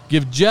America.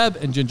 Give Jeb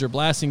and Ginger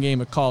Blassingame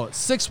a call at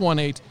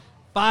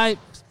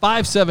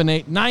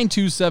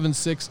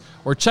 618-578-9276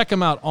 or check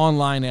them out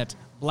online at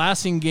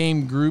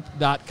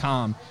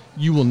blassingamegroup.com.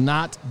 You will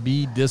not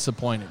be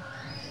disappointed.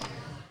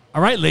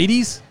 All right,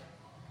 ladies,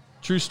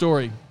 true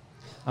story.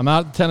 I'm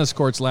out at the tennis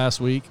courts last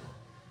week,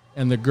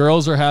 and the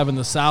girls are having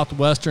the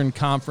Southwestern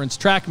Conference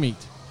track meet.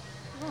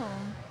 Oh.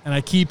 And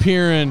I keep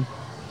hearing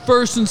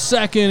first and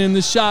second in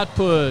the shot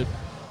put,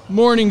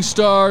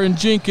 Morningstar and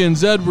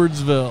Jenkins,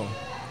 Edwardsville.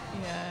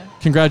 Yeah.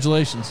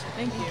 Congratulations.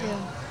 Thank you.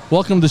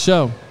 Welcome to the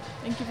show.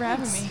 Thank you for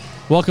having me.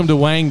 Welcome to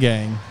Wang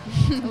Gang.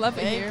 I love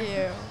it here. Thank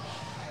you.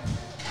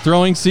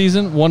 Throwing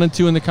season, 1 and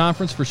 2 in the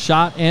conference for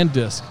shot and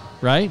disc,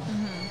 right?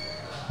 Mm-hmm.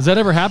 Has that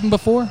ever happened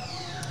before?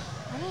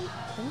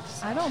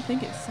 I don't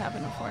think it's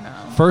happened before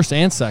now. First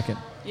and second.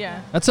 Yeah.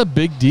 That's a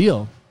big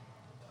deal.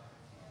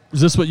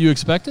 Is this what you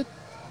expected?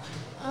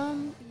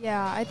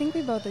 Yeah, I think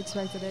we both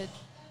expected it.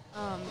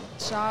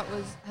 Shot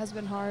has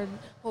been hard.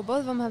 Well, both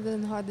of them have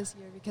been hard this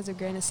year because of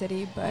Granite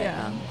City, but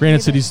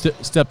Granite City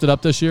stepped it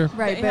up this year.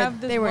 Right, they but have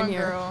this they weren't one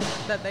here. girl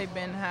that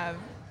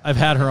I've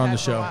had her on the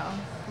show.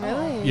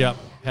 Really? Yep,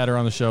 had her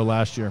on the show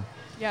last year.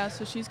 Yeah,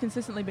 so she's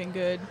consistently been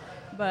good,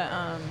 but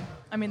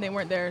they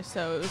weren't there,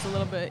 so it was a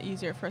little bit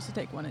easier for us to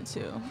take 1 and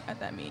 2 at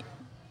that meet.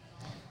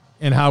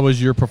 And how was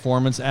your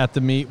performance at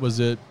the meet? Was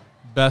it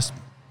best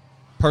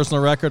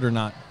personal record or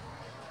not?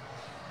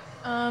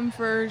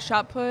 For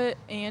shot put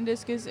and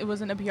discus, it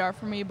wasn't a PR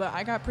for me, but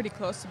I got pretty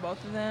close to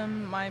both of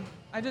them. My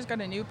I just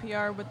got a new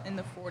PR in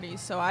the 40s,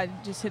 so I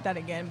just hit that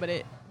again, but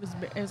it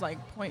was like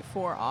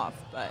 0.4 off,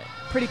 but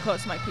pretty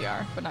close to my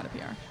PR, but not a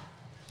PR.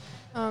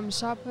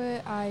 Shot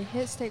put, I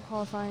hit state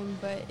qualifying,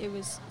 but it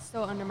was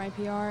still under my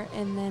PR.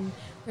 And then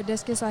for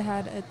discus, I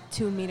had a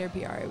 2-meter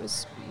PR. It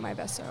was my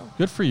best throw.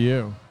 Good for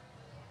you.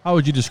 How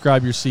would you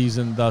describe your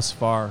season thus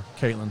far?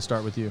 Kaitlyn,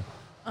 start with you.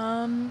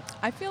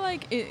 I feel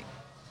like it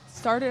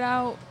started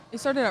out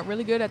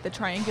really good at the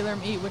triangular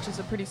meet, which is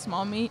a pretty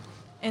small meet.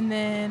 And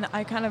then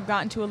I kind of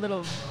got into a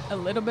little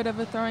bit of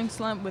a throwing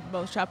slump with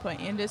both shot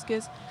put and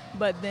discus.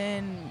 But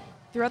then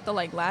throughout the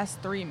last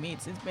 3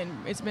 meets,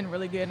 it's been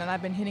really good, and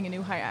I've been hitting a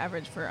new high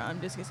average for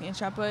discus and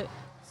shot put.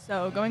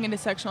 So going into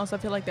sectionals, I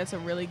feel like that's a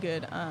really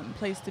good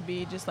place to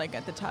be, just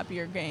at the top of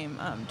your game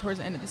towards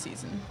the end of the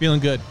season.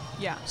 Feeling good.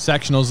 Yeah.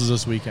 Sectionals is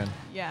this weekend.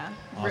 Yeah.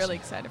 Awesome. Really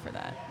excited for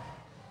that.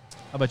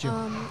 How about you?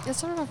 It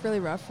started off really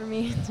rough for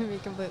me, to be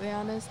completely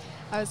honest.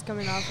 I was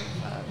coming off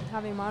of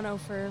having mono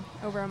for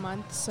over a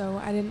month, so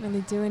I didn't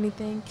really do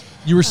anything.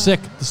 You were sick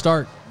at the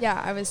start.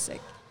 Yeah, I was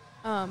sick.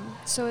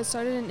 So it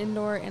started in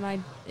indoor,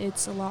 and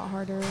it's a lot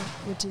harder,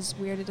 which is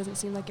weird. It doesn't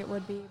seem like it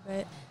would be,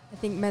 but I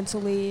think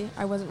mentally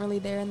I wasn't really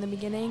there in the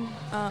beginning.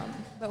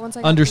 But once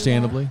I got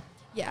understandably.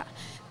 through that,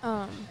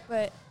 yeah.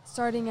 But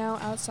starting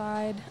out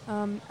outside,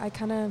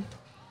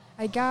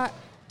 I got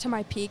to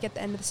my peak at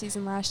the end of the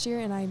season last year,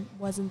 and I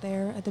wasn't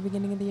there at the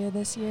beginning of the year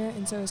this year,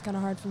 and so it was kind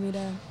of hard for me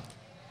to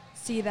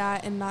see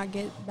that and not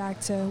get back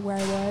to where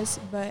I was.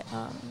 But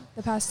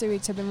the past 3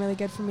 weeks have been really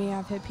good for me.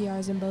 I've hit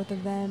PRs in both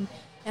of them,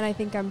 and I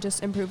think I'm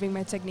just improving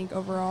my technique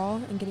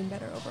overall and getting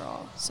better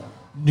overall. So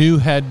new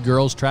head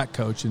girls track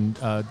coach in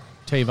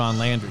Tavon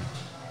Landry,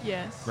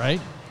 Yes.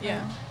 right?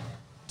 Yeah.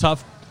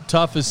 Tough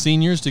as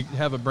seniors to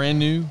have a brand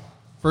new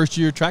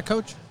first-year track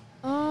coach?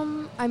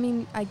 I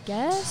mean, I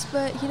guess,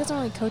 but he doesn't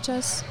really coach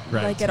us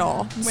Right. at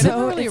all. We're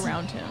never really it's-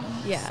 around him.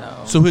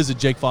 Yeah. So who is it,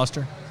 Jake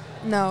Foster?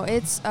 No,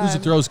 it's Who's the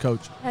throws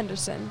coach?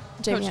 Henderson.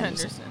 Jamie Coach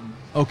Henderson. Henderson.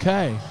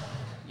 Okay,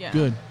 Yeah.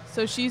 good.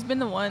 So she's been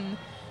the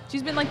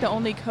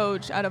only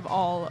coach out of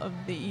all of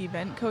the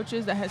event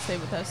coaches that has stayed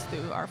with us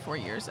through our 4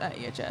 years at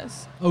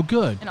EHS. Oh,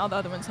 good. And all the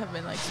other ones have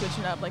been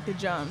switching up, the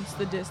jumps,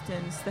 the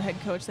distance, the head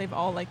coach. They've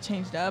all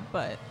changed up,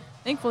 but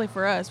thankfully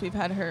for us, we've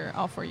had her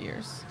all 4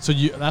 years. So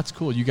that's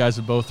cool. You guys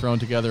have both thrown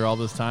together all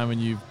this time, and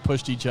you've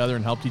pushed each other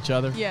and helped each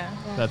other? Yeah.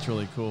 That's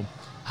really cool.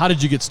 How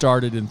did you get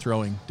started in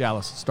throwing?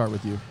 Dallas, start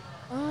with you.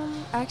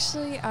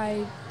 Actually,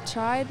 I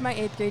tried my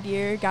 8th grade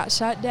year, got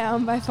shot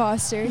down by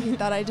Foster. He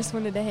thought I just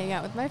wanted to hang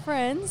out with my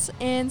friends,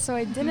 and so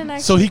I didn't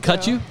actually So he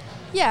cut throw. you?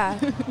 Yeah,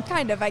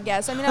 kind of, I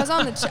guess. I mean, I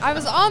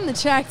was on the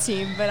track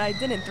team, but I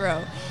didn't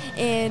throw.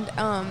 And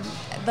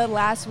the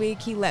last week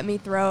he let me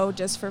throw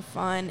just for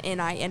fun, and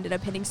I ended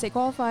up hitting state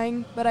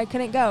qualifying, but I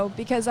couldn't go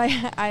because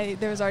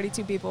there was already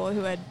 2 people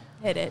who had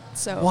hit it.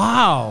 So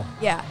Wow.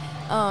 yeah.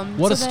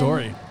 What a then-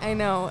 story. I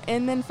know.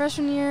 And then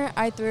freshman year,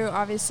 I threw,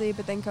 obviously,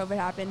 but then COVID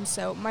happened.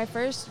 So my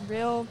first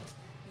real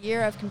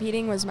year of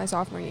competing was my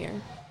sophomore year.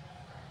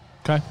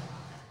 Okay.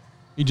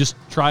 You just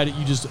tried it.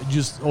 You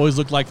just always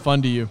looked like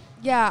fun to you.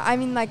 Yeah, I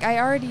mean, I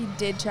already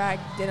did track,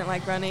 didn't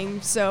like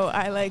running. So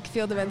I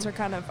field events were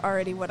kind of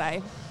already what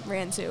I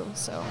ran to.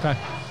 So Okay.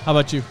 How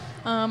about you?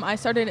 I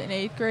started in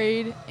 8th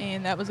grade,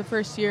 and that was the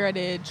first year I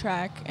did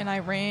track, and I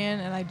ran,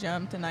 and I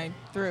jumped, and I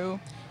threw.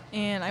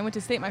 And I went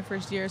to state my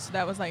first year, so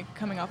that was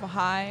coming off a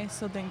high.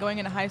 So then going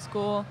into high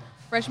school,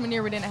 freshman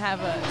year we didn't have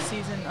a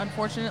season,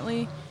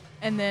 unfortunately.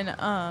 And then,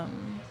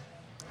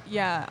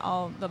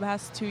 the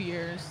past 2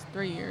 years,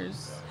 3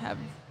 years have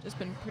just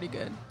been pretty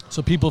good.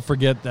 So people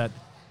forget that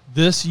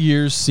this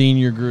year's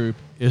senior group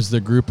is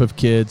the group of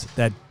kids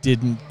that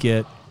didn't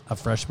get a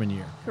freshman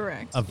year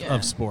Correct.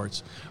 of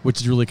sports, which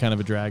is really kind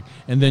of a drag.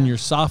 And then your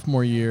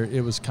sophomore year,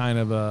 it was kind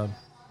of a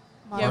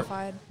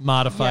modified.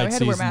 modified Yeah, we had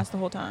season. to wear masks the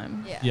whole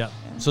time. Yeah. Yeah.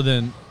 So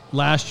then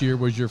last year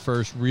was your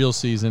first real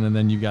season, and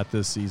then you got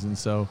this season.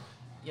 So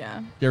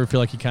Yeah. you ever feel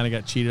like you kind of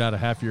got cheated out of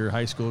half your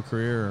high school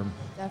career? Or?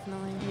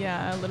 Definitely.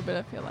 Yeah, a little bit,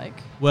 I feel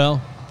like. Well,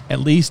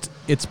 at least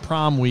it's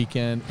prom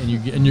weekend, and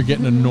you're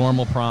getting a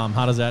normal prom.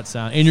 How does that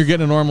sound? And you're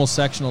getting a normal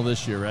sectional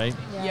this year, right?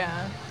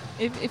 Yeah.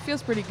 It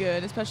feels pretty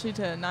good, especially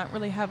to not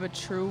really have a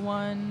true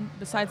one,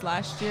 besides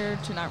last year,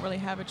 to not really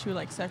have a true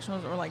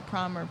sectionals or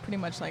prom or pretty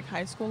much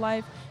high school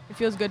life. It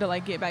feels good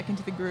to get back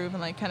into the groove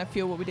and kind of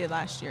feel what we did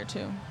last year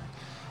too.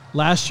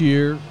 Last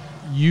year,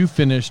 you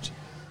finished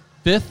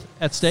 5th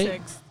at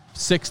state? 6th.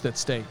 6th at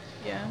state.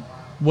 Yeah.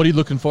 What are you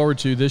looking forward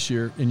to this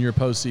year in your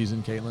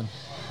postseason, Kaitlyn?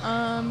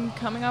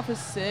 Coming off of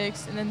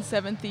 6th and then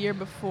 7th the year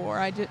before,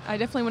 I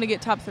definitely want to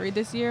get top 3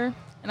 this year,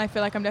 and I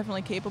feel like I'm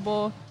definitely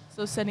capable.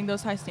 So setting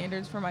those high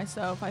standards for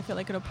myself, I feel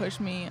like it'll push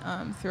me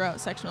throughout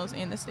sectionals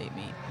and the state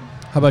meet.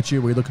 How about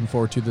you? What are you looking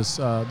forward to this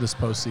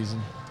postseason?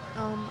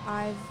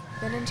 I've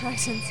been in track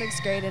since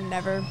 6th grade and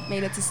never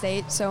made it to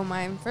state. So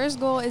my first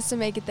goal is to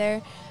make it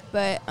there.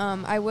 But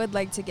I would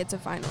like to get to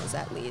finals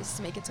at least,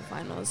 make it to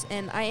finals.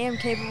 And I am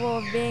capable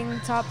of being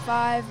top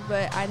 5,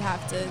 but I'd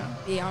have to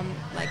be I'd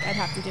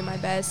have to do my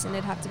best, and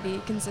it'd have to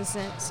be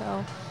consistent.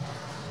 So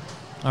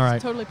All right.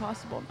 It's totally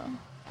possible, though.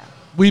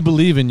 We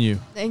believe in you.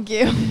 Thank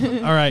you.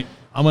 All right,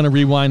 I'm going to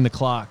rewind the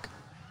clock.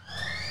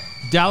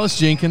 Dallas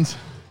Jenkins,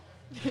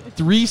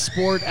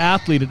 3-sport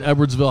athlete at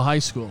Edwardsville High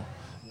School.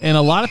 And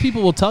a lot of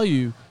people will tell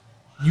you,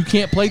 you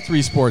can't play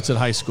 3 sports at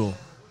high school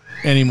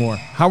anymore.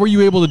 How were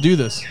you able to do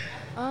this?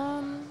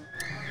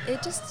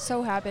 It just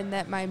so happened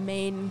that my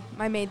main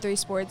 3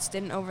 sports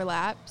didn't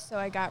overlap, so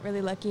I got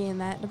really lucky in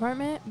that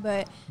department.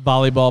 But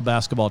Volleyball,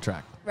 basketball,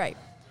 track. Right.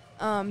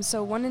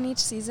 So one in each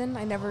season.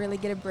 I never really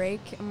get a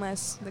break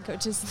unless the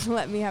coaches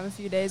let me have a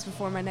few days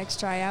before my next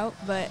tryout.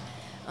 But,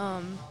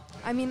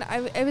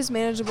 it was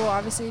manageable,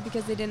 obviously,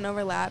 because they didn't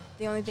overlap.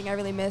 The only thing I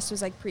really missed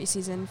was,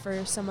 preseason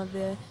for some of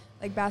the,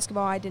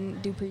 basketball. I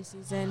didn't do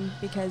preseason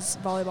because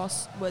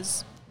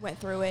volleyball went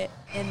through it.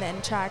 And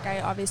then track,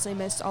 I obviously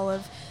missed all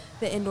of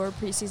the indoor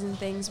preseason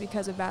things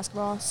because of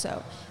basketball.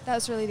 So that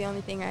was really the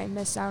only thing I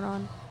missed out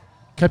on.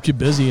 Kept you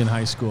busy in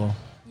high school.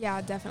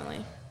 Yeah,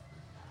 definitely.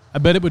 I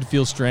bet it would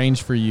feel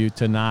strange for you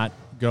to not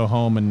go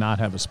home and not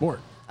have a sport.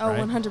 Oh, right?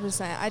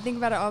 100%. I think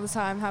about it all the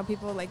time, how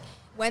people,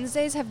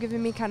 Wednesdays have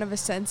given me kind of a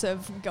sense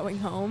of going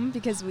home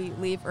because we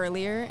leave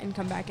earlier and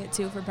come back at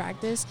 2 for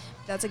practice.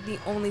 That's, the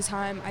only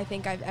time I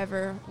think I've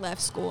ever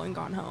left school and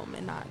gone home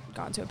and not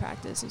gone to a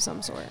practice of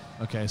some sort.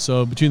 Okay,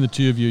 so between the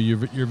two of you,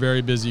 you're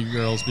very busy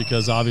girls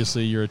because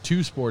obviously you're a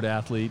 2-sport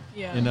athlete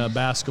in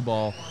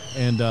basketball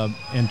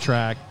and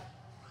track.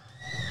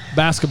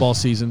 Basketball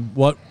season,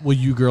 what will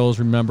you girls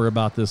remember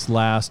about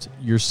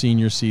your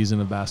senior season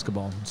of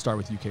basketball? I'll start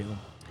with you, Kaitlyn.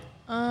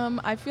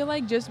 I feel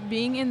like just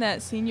being in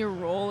that senior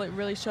role, it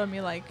really showed me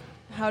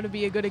how to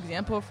be a good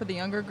example for the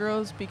younger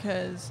girls,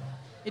 because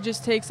it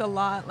just takes a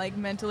lot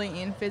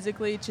mentally and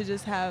physically to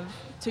just have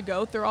to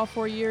go through all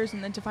 4 years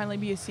and then to finally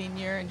be a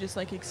senior and just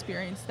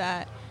experience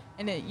that.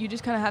 And you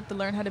just kind of have to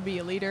learn how to be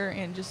a leader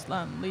and just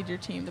lead your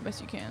team the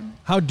best you can.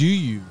 How do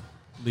you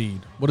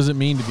lead? What does it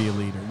mean to be a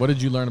leader? What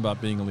did you learn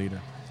about being a leader?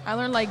 I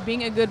learned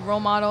being a good role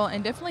model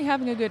and definitely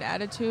having a good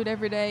attitude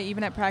every day,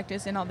 even at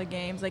practice and all the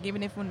games.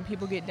 Even if when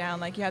people get down,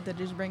 you have to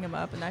just bring them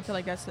up. And I feel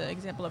like that's the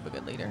example of a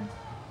good leader.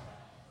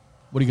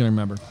 What are you going to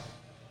remember?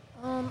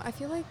 I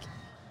feel like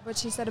what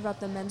she said about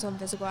the mental and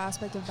physical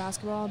aspect of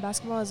basketball.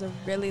 Basketball is a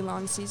really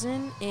long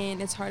season,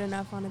 and it's hard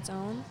enough on its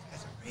own.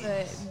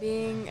 But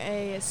being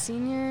a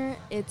senior,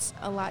 it's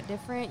a lot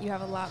different. You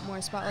have a lot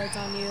more spotlights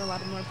on you. A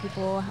lot more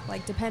people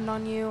depend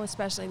on you,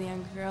 especially the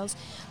younger girls.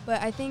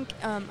 But I think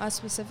us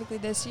specifically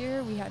this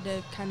year, we had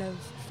to kind of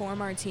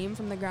form our team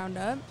from the ground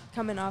up,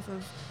 coming off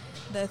of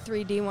the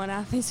 3 D1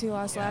 athletes we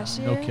lost last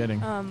year. No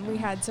kidding. We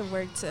had to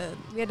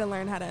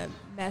learn how to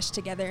mesh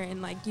together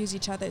and use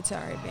each other to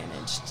our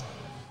advantage.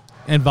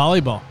 And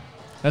volleyball.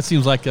 That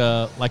seems like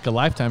a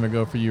lifetime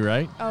ago for you,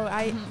 right? Oh,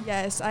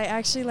 yes. I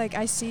actually,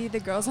 I see the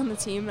girls on the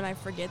team, and I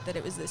forget that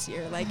it was this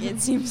year. It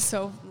seems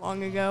so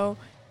long ago.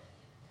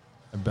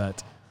 I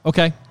bet.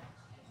 Okay.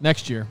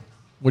 Next year,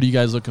 what are you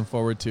guys looking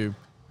forward to?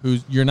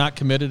 You're not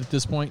committed at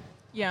this point?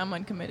 Yeah, I'm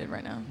uncommitted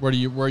right now. Where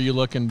are you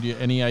looking?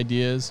 Any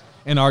ideas?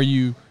 And are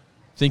you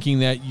thinking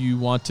that you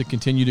want to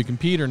continue to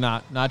compete or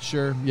not? Not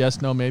sure.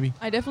 Yes, no, maybe?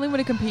 I definitely want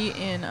to compete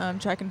in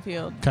track and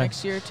field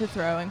next year to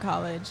throw in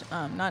college.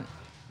 Not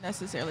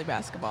necessarily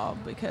basketball,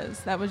 because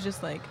that was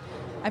just I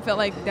felt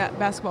like that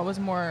basketball was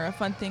more a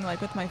fun thing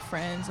with my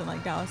friends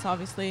and Dallas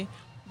obviously,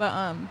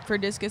 but for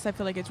discus I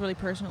feel like it's really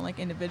personal,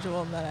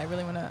 individual, that I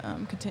really want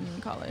to continue in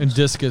college. And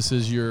discus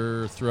is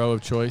your throw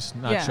of choice,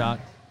 not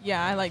shot?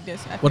 Yeah, I like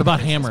discus. What about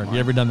hammer? Have you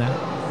ever done that?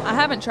 I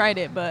haven't tried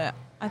it, but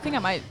I think I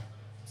might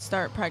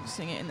start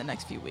practicing it in the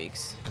next few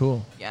weeks.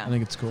 Cool. Yeah, I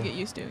think it's cool to get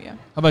used to. Yeah. How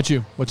about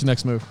you? What's your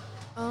next move?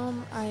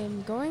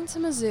 I'm going to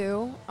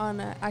Mizzou on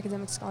an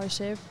academic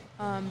scholarship,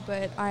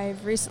 but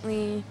I've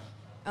recently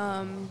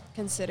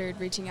considered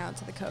reaching out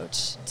to the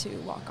coach to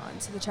walk on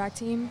to the track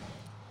team.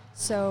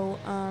 So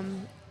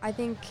I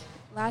think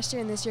last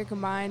year and this year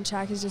combined,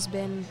 track has just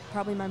been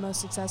probably my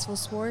most successful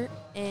sport,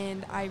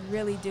 and I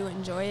really do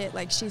enjoy it.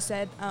 Like she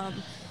said,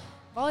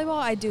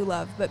 volleyball I do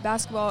love, but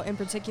basketball in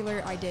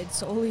particular I did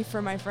solely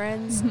for my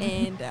friends,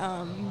 and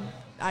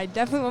I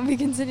definitely won't be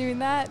continuing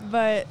that.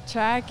 But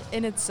track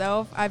in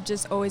itself, I've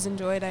just always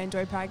enjoyed. I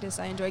enjoy practice.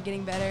 I enjoy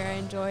getting better. I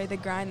enjoy the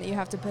grind that you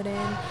have to put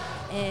in,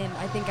 and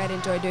I think I'd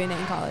enjoy doing it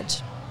in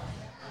college.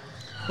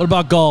 What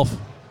about golf?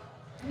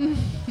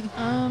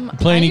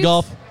 Play any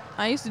golf?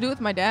 I used to do it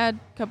with my dad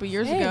a couple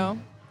years ago.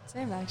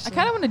 Same, actually. I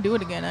kind of want to do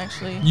it again,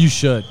 actually. You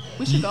should.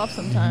 We should golf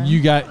sometime.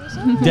 You got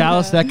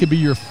Dallas. That could be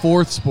your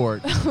fourth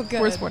sport. Oh, good.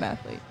 Fourth sport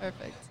athlete.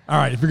 Perfect. All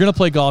right, if you're going to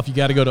play golf, you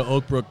got to go to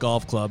Oak Brook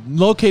Golf Club.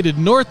 Located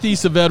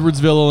northeast of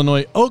Edwardsville,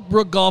 Illinois, Oak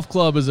Brook Golf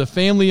Club is a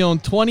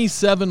family-owned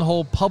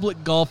 27-hole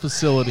public golf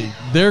facility.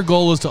 Their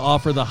goal is to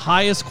offer the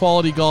highest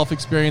quality golf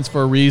experience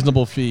for a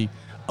reasonable fee.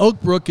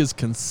 Oak Brook is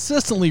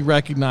consistently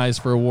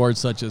recognized for awards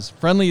such as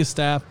Friendliest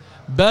Staff,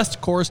 Best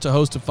Course to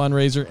Host a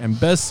Fundraiser, and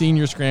Best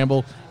Senior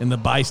Scramble in the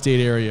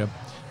bi-state area.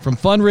 From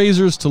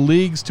fundraisers to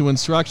leagues to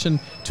instruction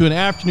to an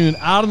afternoon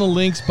out on the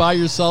links by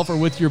yourself or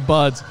with your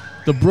buds,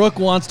 the Brook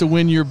wants to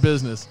win your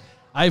business.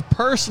 I've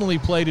personally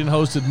played and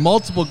hosted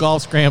multiple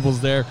golf scrambles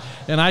there,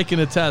 and I can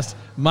attest,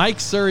 Mike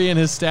Surrey and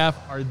his staff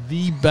are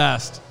the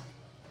best.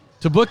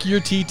 To book your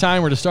tea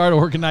time or to start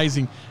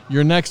organizing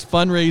your next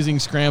fundraising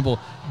scramble,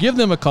 give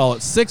them a call at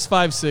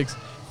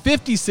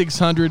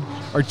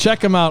 656-5600 or check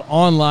them out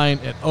online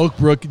at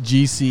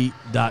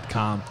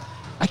oakbrookgc.com.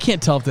 I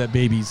can't tell if that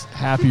baby's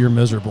happy or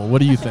miserable.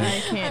 What do you think? I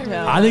can't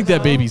tell. I think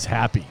that baby's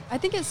happy. I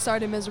think it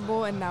started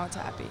miserable and now it's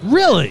happy.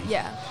 Really?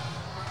 Yeah.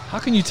 How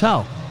can you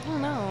tell? I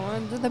don't know.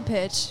 The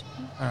pitch.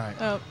 All right.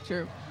 Oh,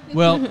 true.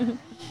 Well,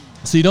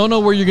 so you don't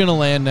know where you're going to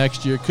land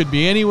next year. It could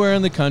be anywhere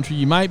in the country.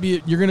 You're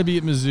going to be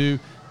at Mizzou,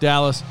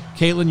 Dallas.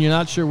 Kaitlyn, you're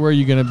not sure where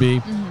you're going to be.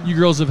 Mm-hmm. You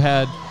girls have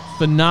had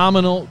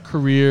phenomenal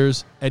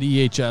careers at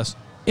EHS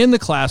in the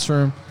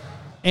classroom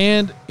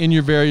and in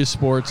your various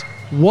sports.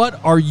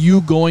 What are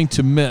you going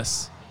to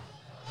miss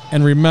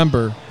and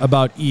remember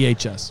about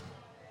EHS?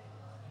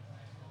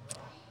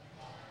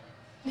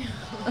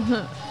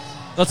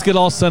 Let's get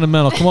all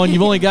sentimental. Come on,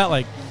 you've only got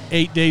like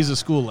 8 days of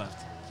school left.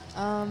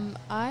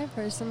 I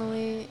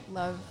personally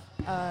love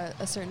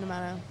a certain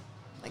amount of,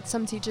 like,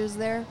 some teachers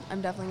there.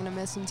 I'm definitely going to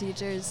miss some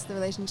teachers. The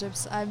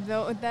relationships I've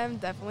built with them,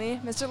 definitely.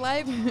 Mr.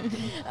 Life.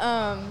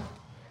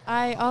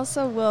 I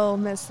also will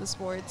miss the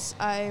sports.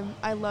 I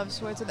love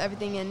sports with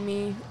everything in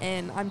me,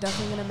 and I'm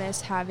definitely going to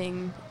miss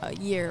having a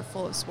year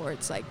full of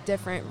sports, like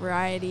different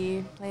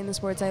variety, playing the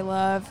sports I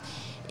love.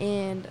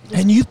 And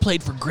you've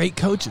played for great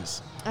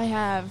coaches. I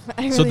have.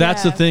 So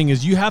that's the thing,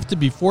 is you have to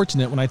be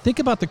fortunate. When I think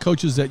about the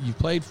coaches that you've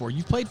played for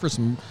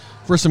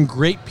some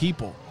great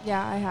people.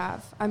 Yeah, I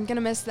have. I'm going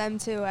to miss them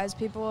too as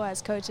people,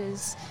 as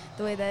coaches.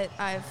 The way that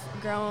I've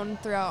grown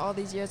throughout all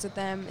these years with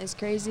them is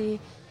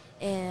crazy.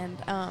 And,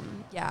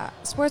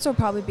 sports will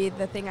probably be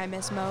the thing I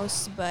miss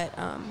most. But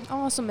I'll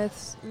also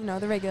miss,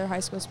 the regular high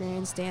school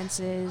experience,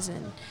 dances,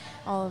 and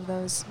all of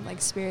those, like,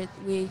 spirit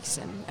weeks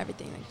and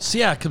everything like that. So,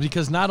 yeah,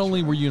 because not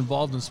only were you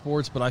involved in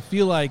sports, but I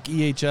feel like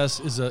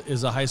EHS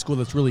is a high school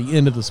that's really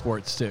into the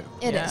sports too.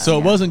 It is. So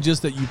it wasn't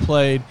just that you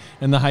played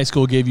and the high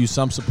school gave you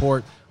some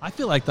support. I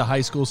feel like the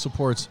high school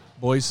supports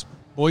boys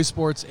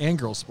sports and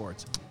girls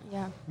sports.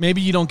 Yeah.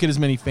 Maybe you don't get as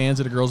many fans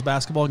at a girls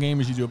basketball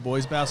game as you do a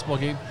boys basketball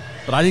game,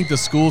 but I think the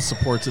school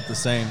supports it the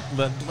same.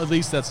 At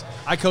least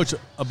I coach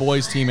a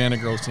boys team and a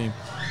girls team.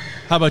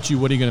 How about you?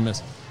 What are you going to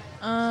miss?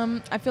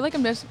 I feel like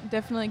I'm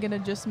definitely going to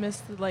just miss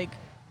the, like,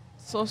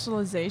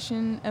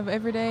 socialization of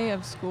every day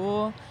of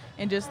school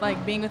and just,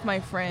 like, being with my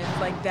friends,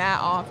 like, that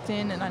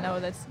often. And I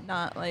know that's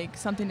not, like,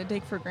 something to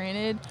take for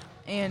granted.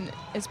 And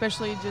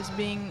especially just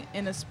being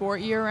in a sport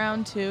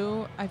year-round,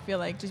 too, I feel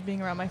like just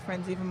being around my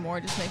friends even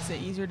more just makes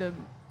it easier to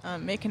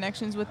make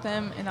connections with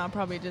them, and I'll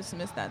probably just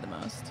miss that the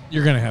most.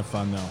 You're going to have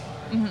fun, though.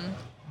 Mm-hmm.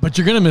 But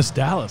you're going to miss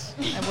Dallas.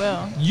 I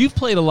will. You've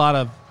played a lot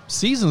of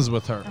seasons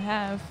with her. I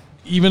have.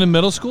 Even in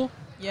middle school?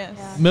 Yes.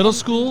 Yeah. Middle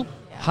school,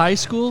 high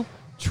school,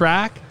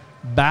 track,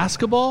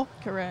 basketball?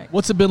 Correct.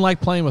 What's it been like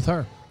playing with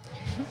her?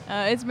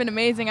 It's been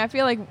amazing. I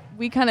feel like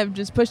we kind of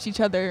just pushed each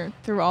other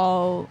through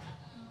all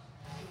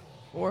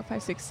 4,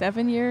 5, 6,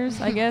 7 years,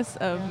 I guess,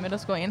 of middle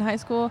school and high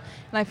school.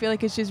 And I feel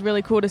like it's just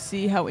really cool to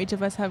see how each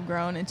of us have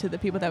grown into the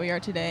people that we are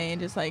today and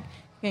just, like,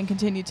 can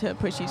continue to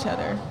push each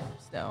other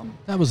still.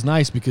 That was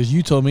nice because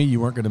you told me you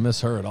weren't going to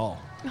miss her at all.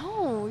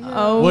 Oh, yeah.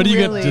 Oh, what are you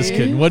really? Just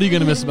kidding. What are you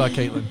going to miss about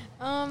Kaitlyn?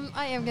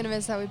 I am going to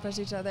miss how we push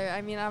each other.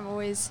 I mean,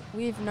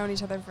 we've known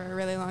each other for a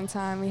really long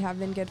time. We have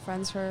been good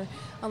friends for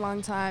a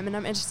long time, and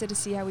I'm interested to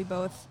see how we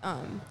both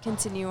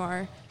continue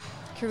our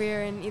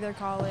career in either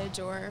college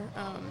or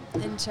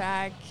in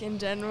track in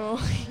general.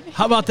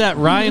 How about that?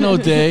 Ryan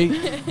O'Day,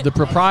 the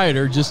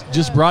proprietor,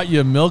 just brought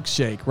you a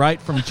milkshake right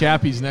from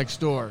Chappie's next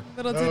door.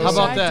 How How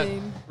about that?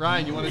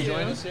 Ryan, you want to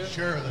join us here?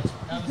 Sure.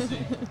 Have a seat.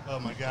 Oh,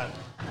 my God.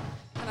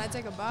 Can I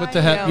take a bite? What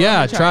the heck?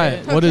 Yeah, Yeah, try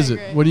it. What is it?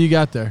 great. What do you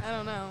got there? I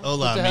don't know.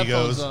 Hola, Put the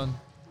headphones amigos. on.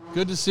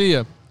 Good to see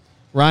you.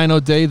 Ryan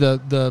O'Day,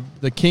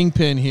 the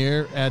kingpin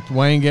here at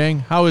Wang Gang.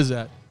 How is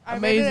that? I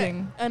rated it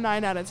Amazing. a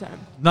 9 out of 10.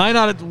 9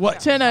 out of what?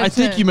 10 out of I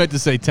think 10. you meant to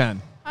say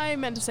 10. I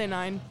meant to say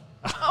 9.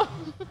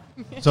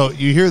 So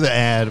you hear the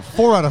ad,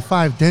 4 out of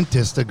 5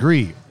 dentists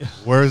agree.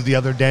 Where's the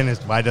other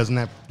dentist? Why doesn't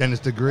that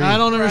dentist agree? I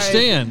don't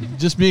understand.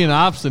 Just being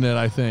obstinate,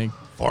 I think.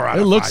 4 out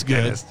It of looks 5 good.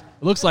 dentists.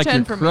 It looks like 10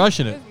 you're for me.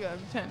 crushing it. It's good.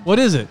 10. What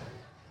is it?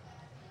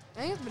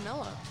 I think it's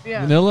vanilla.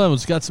 Yeah. Vanilla.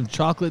 It's got some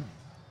chocolate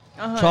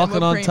And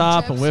whipped on cream.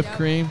 top Chips, and whipped yep.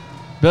 cream.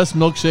 Best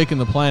milkshake in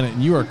the planet,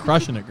 and you are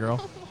crushing it,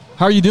 girl.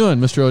 How are you doing,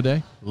 Mr.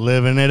 O'Day?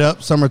 Living it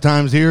up.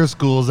 Summertime's here.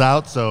 School's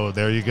out. So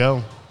there you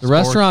go. The Sports.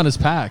 restaurant is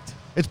packed.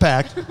 It's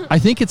packed. I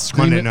think it's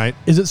Monday screaming. night.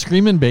 Is it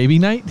screaming baby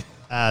night?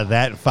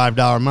 That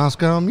 $5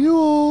 Moscow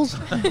mules.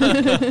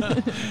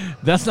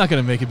 That's not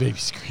going to make a baby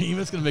scream.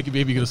 It's going to make a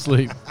baby go to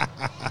sleep.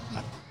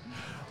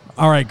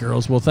 All right,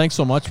 girls. Well, thanks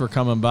so much for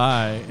coming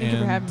by. Thank you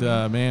for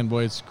having me. Man,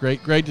 boy, it's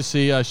great to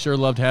see you. I sure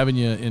loved having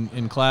you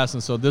in class.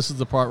 And so this is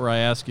the part where I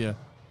ask you,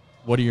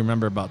 what do you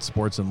remember about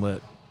sports and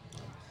lit?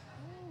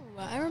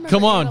 Well, I remember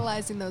Come on.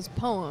 analyzing those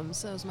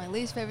poems. That was my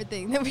least favorite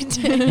thing that we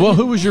did. Well,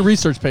 who was your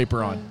research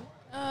paper on?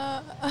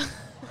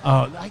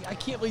 I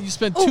can't believe you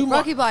spent 2 months.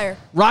 Rocky Blyer.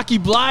 Rocky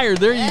Blyer.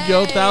 There you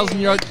go. Hey, 1,000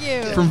 yards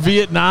thank you. from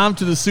Vietnam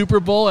to the Super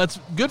Bowl. That's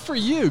good for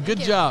you. Good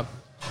you. job.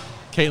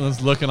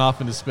 Kaitlyn's looking off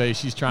into space.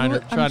 She's trying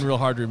real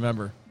hard to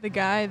remember. The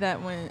guy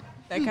that went.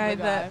 That guy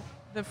that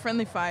the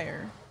friendly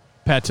fire.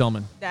 Pat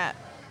Tillman. That.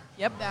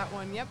 Yep. That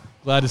one, yep.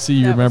 Glad to see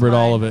you That was remembered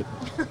all mine.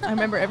 of it. I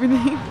remember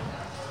everything.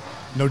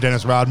 No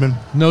Dennis Rodman.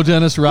 No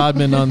Dennis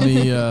Rodman on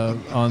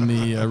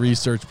the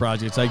research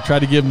projects. I try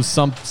to give him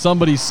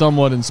somebody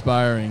somewhat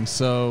inspiring.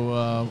 So,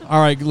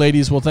 all right,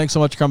 ladies. Well, thanks so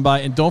much for coming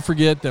by, and don't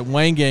forget that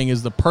Wang Gang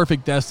is the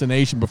perfect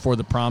destination before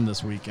the prom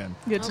this weekend.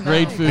 Good to know.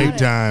 Great food, Big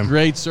time.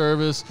 great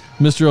service.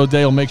 Mr.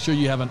 O'Day will make sure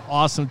you have an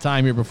awesome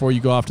time here before you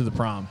go off to the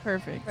prom.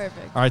 Perfect.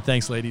 Perfect. All right,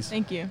 thanks, ladies.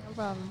 Thank you. No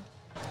problem.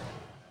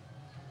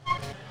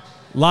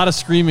 A lot of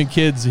screaming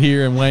kids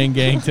here in Wang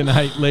Gang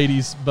tonight,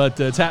 ladies. But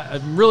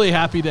I'm really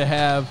happy to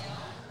have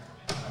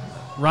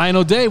Ryan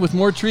O'Day with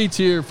more treats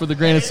here for the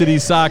Granite City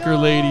Soccer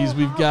ladies.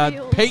 We've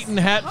got Peyton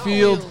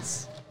Hatfield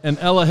and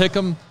Ella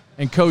Hickam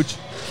and Coach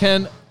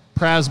Ken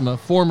Prazma,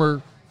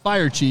 former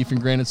fire chief in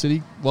Granite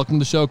City. Welcome to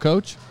the show,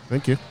 Coach.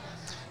 Thank you.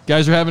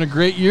 Guys are having a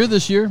great year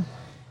this year.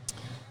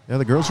 Yeah,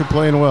 the girls are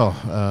playing well.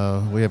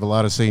 We have a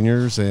lot of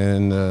seniors,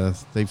 and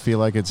they feel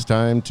like it's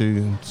time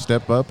to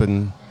step up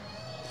and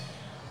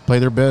play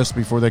their best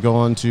before they go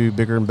on to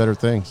bigger and better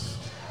things.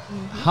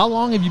 How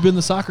long have you been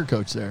the soccer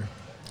coach there?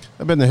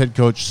 I've been the head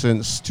coach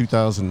since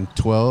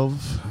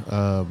 2012,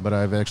 but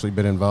I've actually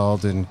been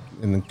involved in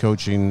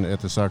coaching at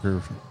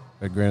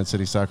Granite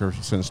City Soccer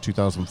since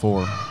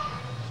 2004.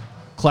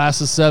 Class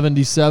of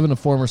 77, a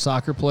former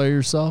soccer player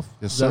yourself?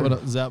 Yes, Is sir.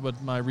 that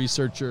what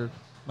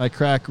my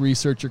crack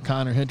researcher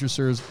Connor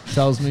Hinterser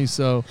tells me?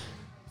 So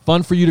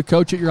fun for you to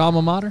coach at your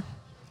alma mater?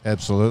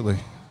 Absolutely.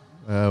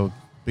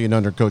 Being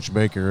under Coach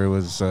Baker, it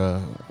was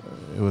a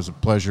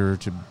pleasure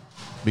to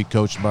be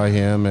coached by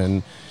him,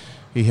 and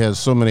he has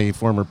so many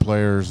former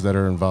players that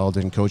are involved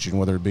in coaching,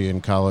 whether it be in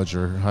college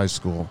or high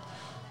school,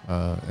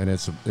 and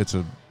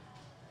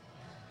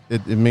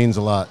it means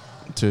a lot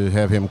to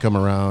have him come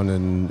around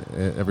and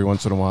every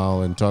once in a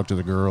while and talk to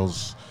the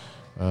girls.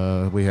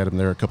 We had him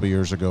there a couple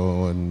years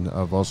ago, and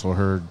I've also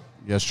heard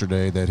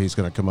yesterday that he's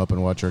going to come up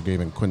and watch our game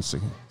in Quincy.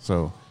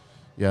 So,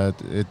 yeah,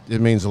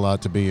 it means a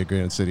lot to be at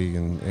Granite City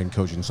and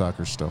coaching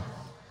soccer still.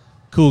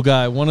 Cool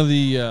guy. One of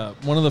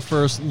the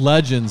first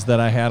legends that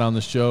I had on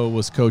the show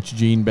was Coach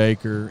Gene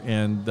Baker,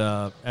 and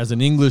as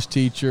an English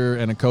teacher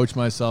and a coach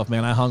myself,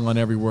 man, I hung on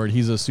every word.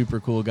 He's a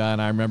super cool guy,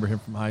 and I remember him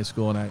from high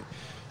school, and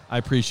I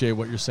appreciate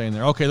what you're saying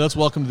there. Okay, let's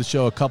welcome to the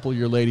show a couple of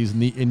your ladies,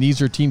 and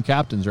these are team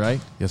captains, right?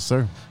 Yes,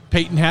 sir.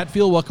 Peyton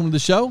Hatfield, welcome to the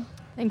show.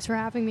 Thanks for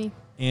having me.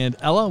 And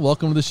Ella,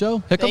 welcome to the show.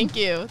 Hickam? Thank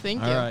you.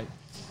 Thank you. All right.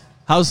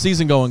 How's the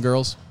season going,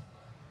 girls?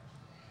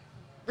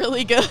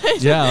 Really good.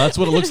 Yeah, that's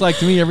what it looks like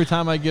to me every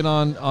time I get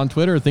on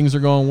Twitter. Things are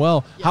going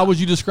well. Yeah. How would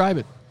you describe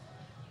it?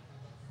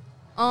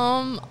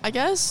 I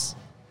guess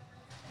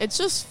it's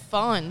just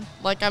fun.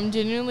 Like, I'm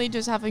genuinely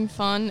just having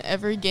fun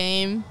every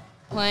game,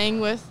 playing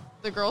with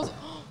the girls.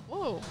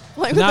 Whoa.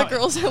 Playing with the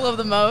girls I love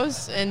the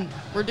most, and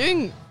we're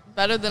doing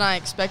better than I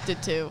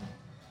expected to.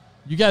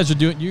 You guys are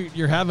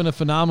you're having a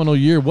phenomenal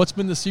year. What's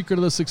been the secret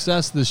of the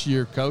success this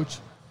year, Coach?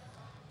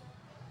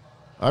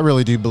 I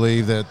really do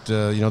believe that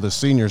the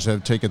seniors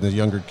have taken the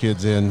younger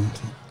kids in,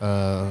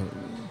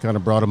 kind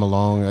of brought them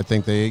along. I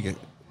think the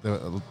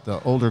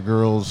older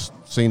girls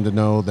seem to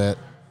know that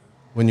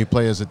when you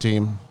play as a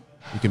team,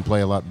 you can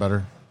play a lot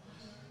better,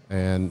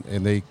 and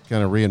they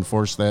kind of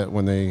reinforce that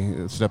when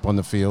they step on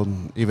the field,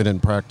 even in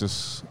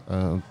practice.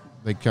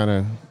 They kind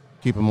of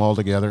keep them all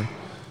together,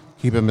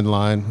 keep them in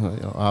line.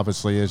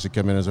 Obviously, as you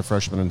come in as a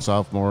freshman and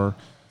sophomore,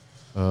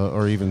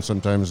 or even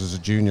sometimes as a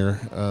junior.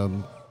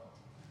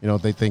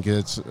 They think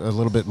it's a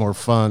little bit more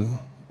fun,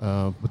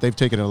 but they've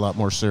taken it a lot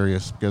more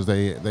serious because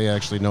they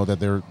actually know that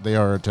they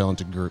are a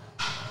talented group.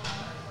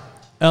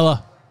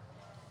 Ella,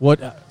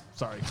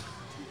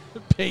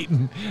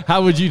 Peyton,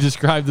 how would you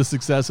describe the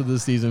success of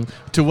this season?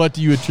 To what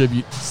do you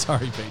attribute?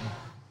 Sorry, Peyton.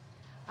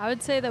 I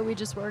would say that we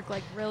just work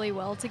really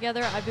well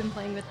together. I've been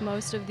playing with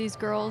most of these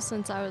girls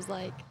since I was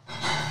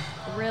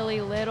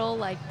really little.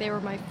 They were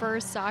my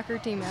first soccer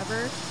team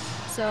ever.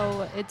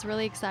 So it's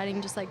really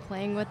exciting just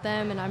playing with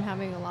them, and I'm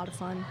having a lot of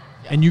fun.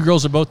 And you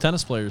girls are both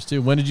tennis players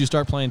too. When did you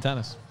start playing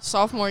tennis?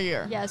 Sophomore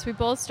year. Yes, we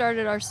both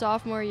started our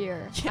sophomore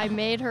year. Yeah. I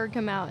made her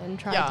come out and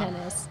try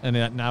tennis. And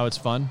now it's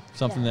fun?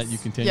 Something that you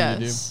continue to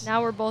do?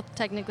 Now we're both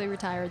technically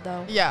retired,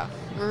 though. Yeah,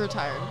 we're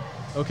retired.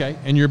 Okay,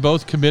 and you're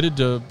both committed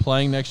to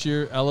playing next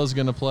year. Ella's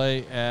going to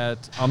play at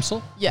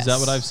UMSL? Yes. Is that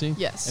what I've seen?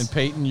 Yes. And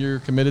Peyton, you're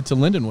committed to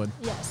Lindenwood?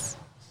 Yes.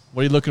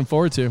 What are you looking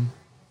forward to?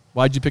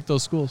 Why'd you pick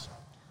those schools?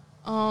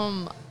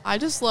 I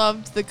just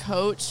loved the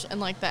coach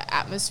and the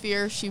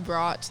atmosphere she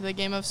brought to the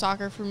game of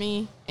soccer for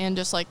me, and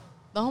just the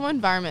whole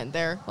environment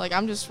there.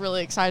 I'm just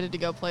really excited to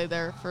go play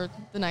there for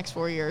the next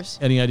 4 years.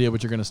 Any idea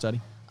what you're going to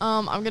study?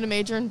 I'm going to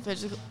major in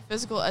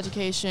physical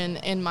education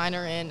and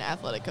minor in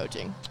athletic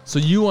coaching. So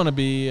you want to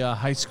be a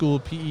high school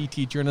PE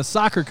teacher and a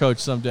soccer coach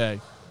someday?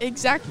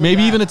 Exactly.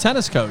 Maybe that. even a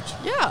tennis coach.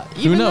 Yeah.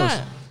 Who knows?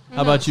 That.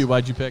 How about you?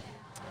 Why'd you pick?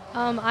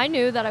 I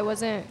knew that I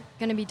wasn't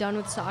going to be done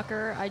with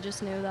soccer. I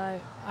just knew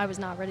that I was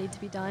not ready to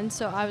be done.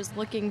 So I was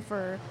looking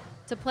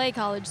to play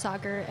college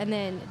soccer. And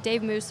then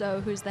Dave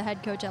Musso, who's the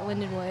head coach at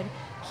Lindenwood,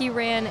 he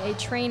ran a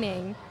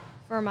training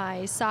for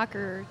my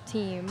soccer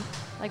team,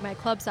 like my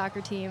club soccer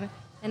team.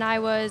 And I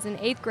was in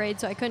 8th grade,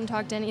 so I couldn't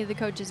talk to any of the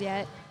coaches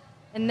yet.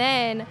 And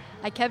then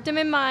I kept him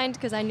in mind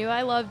because I knew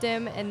I loved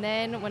him. And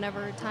then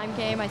whenever time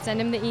came, I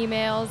sent him the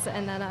emails,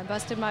 and then I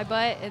busted my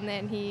butt, and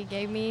then he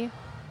gave me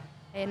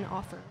an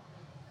offer.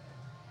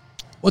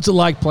 What's it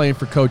like playing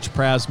for Coach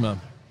Prazma?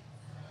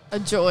 A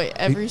joy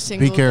every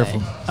single day. Be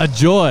careful. A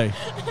joy.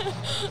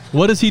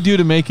 What does he do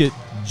to make it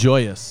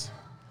joyous?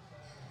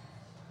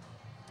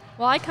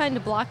 Well, I kind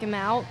of block him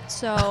out,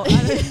 so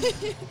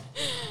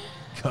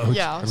Coach.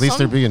 Yeah. At least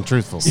they're being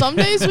truthful. Some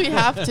days we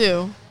have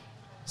to.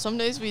 Some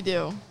days we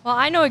do. well,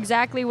 I know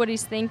exactly what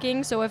he's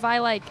thinking. So if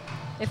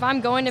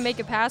I'm going to make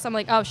a pass, I'm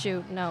like, oh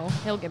shoot, no,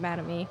 he'll get mad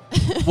at me.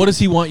 What does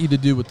he want you to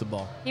do with the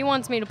ball? He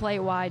wants me to play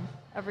wide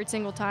every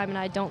single time, and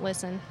I don't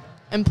listen.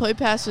 And play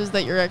passes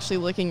that you're actually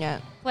looking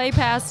at. Play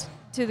pass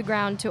to the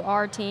ground to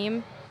our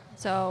team.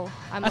 So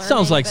I'm That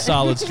sounds like but-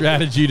 solid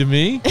strategy to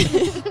me.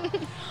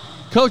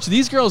 Coach,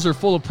 these girls are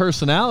full of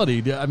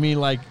personality. I mean,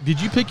 like, did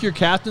you pick your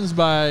captains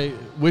by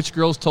which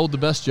girls told the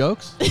best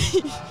jokes?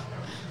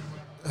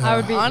 I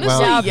would be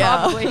Honestly, yeah.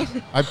 probably.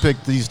 I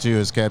picked these two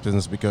as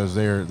captains because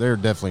they're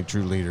definitely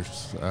true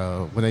leaders.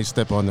 When they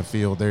step on the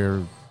field,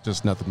 they're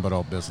just nothing but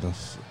all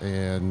business.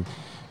 And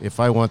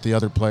if I want the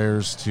other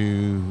players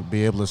to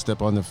be able to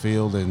step on the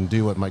field and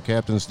do what my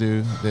captains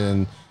do,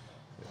 then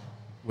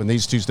when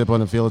these two step on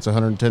the field, it's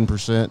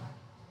 110%.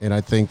 And I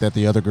think that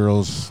the other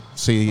girls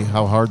see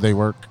how hard they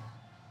work,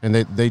 and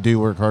they do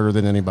work harder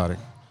than anybody.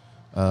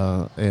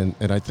 And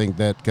I think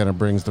that kind of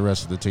brings the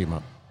rest of the team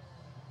up.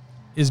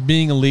 Is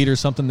being a leader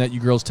something that you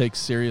girls take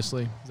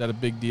seriously? Is that a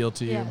big deal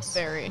to you? Yes.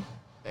 Very,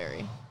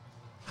 very.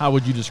 How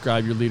would you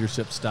describe your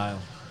leadership style?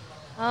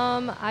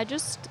 I'm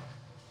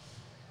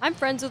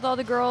friends with all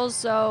the girls,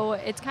 so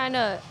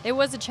it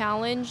was a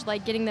challenge,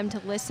 like getting them to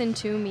listen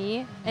to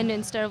me, and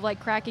instead of like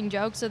cracking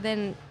jokes. So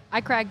then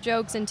I crack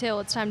jokes until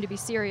it's time to be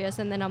serious,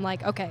 and then I'm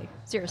like, okay,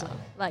 seriously,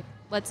 like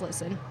let's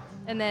listen,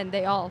 and then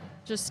they all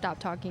just stop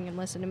talking and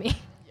listen to me.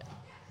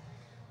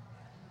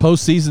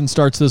 Postseason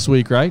starts this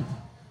week, right?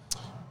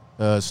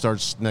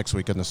 Starts next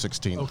week on the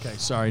 16th. Okay,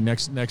 sorry,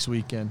 next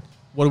weekend.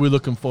 What are we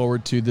looking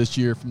forward to this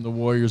year from the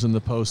Warriors in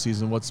the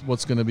postseason?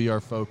 What's going to be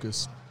our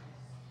focus?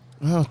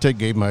 I'll take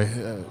day by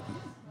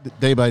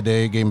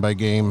day, game by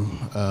game.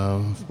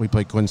 We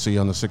play Quincy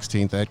on the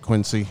 16th at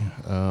Quincy.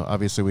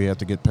 Obviously, we have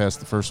to get past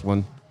the first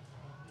one.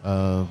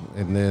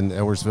 And then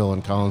Edwardsville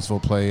and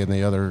Collinsville play in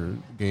the other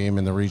game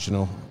in the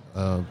regional.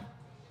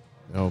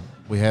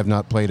 We have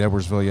not played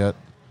Edwardsville yet.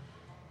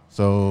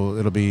 So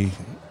it'll be,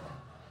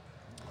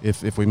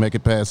 if we make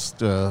it past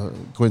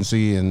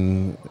Quincy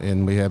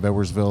and we have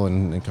Edwardsville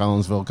and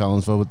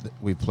Collinsville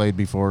we've played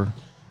before.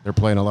 They're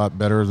playing a lot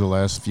better the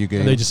last few games.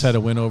 And they just had a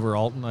win over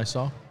Alton, I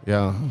saw.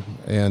 Yeah,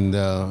 and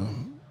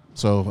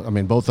so, I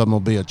mean, both of them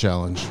will be a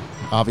challenge.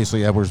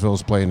 Obviously,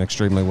 Edwardsville's playing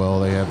extremely well.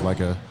 They have like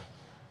a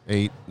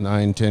 8,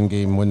 9, 10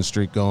 game win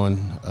streak going,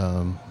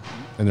 and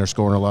they're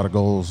scoring a lot of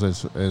goals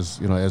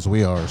as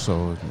we are.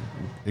 So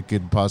it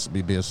could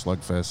possibly be a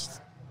slugfest.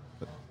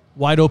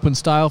 Wide open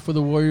style for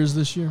the Warriors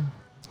this year?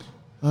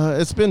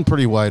 It's been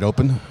pretty wide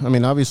open. I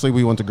mean, obviously,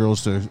 we want the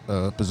girls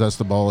to possess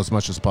the ball as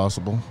much as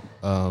possible,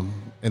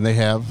 and they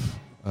have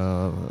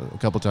a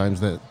couple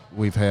times that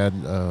we've had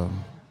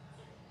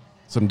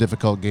some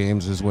difficult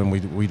games is when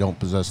we don't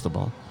possess the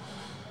ball.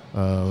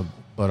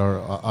 But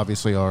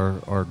obviously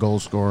our goal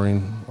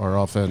scoring, our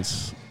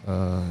offense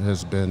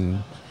has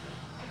been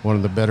one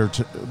of the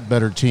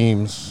better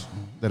teams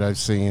that I've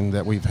seen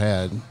that we've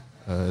had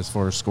as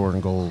far as scoring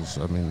goals.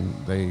 I mean,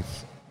 they've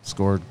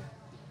scored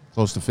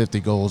close to 50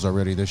 goals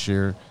already this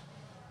year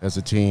as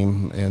a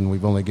team, and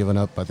we've only given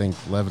up, I think,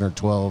 11 or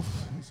 12.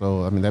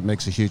 So, I mean, that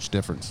makes a huge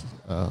difference.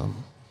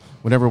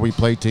 Whenever we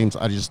play teams,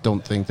 I just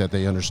don't think that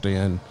they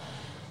understand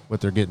what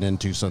they're getting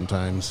into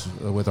sometimes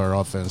with our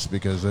offense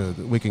because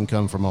we can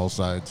come from all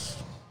sides.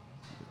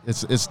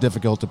 It's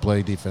difficult to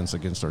play defense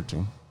against our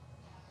team.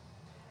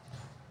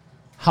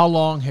 How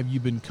long have you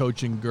been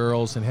coaching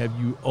girls, and have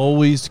you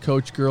always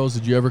coached girls?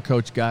 Did you ever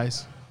coach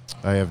guys?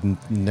 I have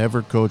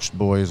never coached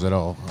boys at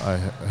all. I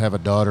have a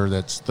daughter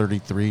that's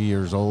 33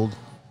 years old.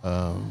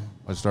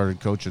 I started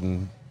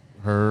coaching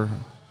her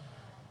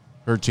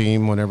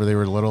team whenever they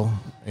were little,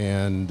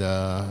 and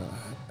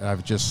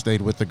I've just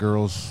stayed with the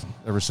girls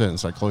ever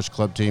since. I coached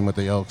club team with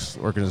the Elks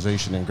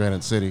organization in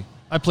Granite City.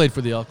 I played for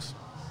the Elks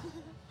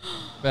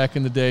back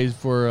in the days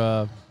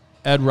for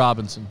Ed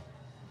Robinson.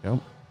 Yep.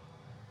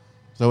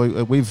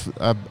 So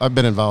I've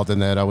been involved in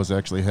that. I was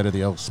actually head of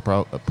the Elks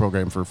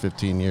program for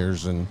 15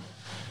 years and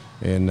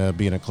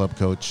being a club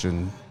coach,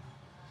 and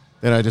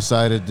then I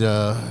decided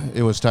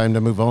it was time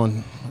to move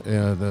on.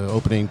 The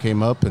opening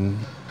came up, and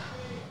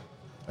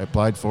I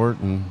applied for it,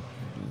 and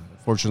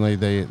fortunately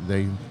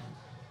they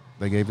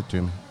gave it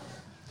to me.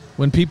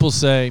 When people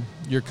say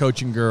you're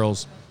coaching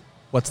girls,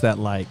 what's that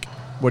like?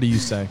 What do you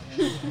say?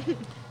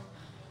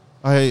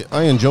 I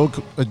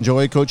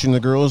enjoy coaching the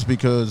girls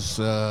because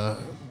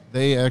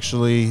they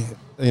actually,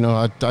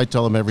 I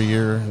tell them every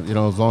year,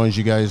 as long as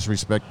you guys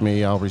respect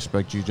me, I'll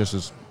respect you just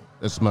as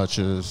as much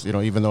as,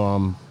 even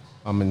though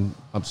I'm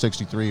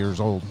 63 years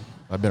old.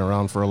 I've been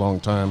around for a long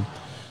time.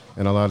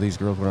 And a lot of these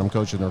girls when I'm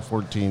coaching are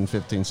 14,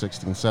 15,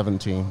 16,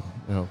 17.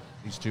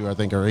 These two I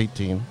think are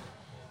 18.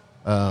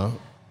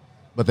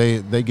 But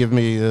they give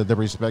me the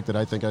respect that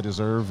I think I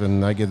deserve,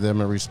 and I give them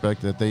a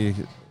respect that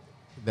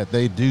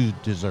they do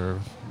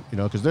deserve,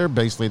 because they're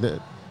basically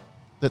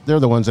they're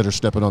the ones that are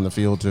stepping on the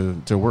field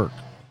to work.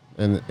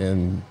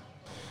 And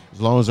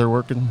as long as they're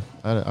working,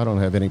 I don't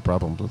have any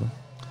problems with them.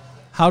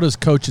 How does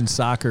coaching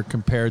soccer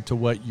compare to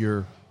what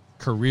your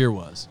career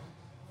was?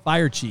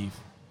 Fire chief,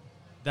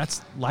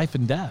 that's life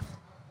and death.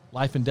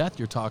 Life and death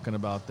you're talking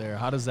about there.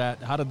 How did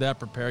that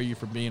prepare you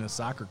for being a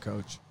soccer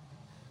coach?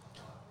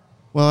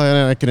 Well,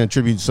 and I can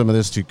attribute some of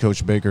this to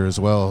Coach Baker as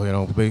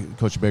well.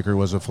 Coach Baker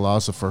was a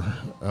philosopher.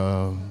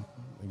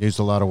 He used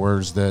a lot of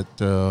words that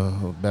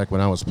back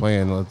when I was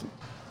playing,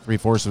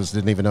 three-fourths of us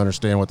didn't even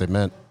understand what they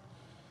meant.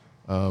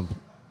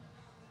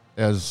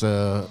 As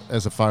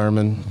a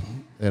fireman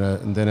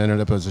and then ended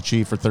up as a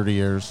chief for 30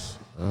 years,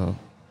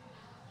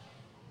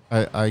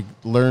 I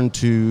learned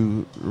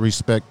to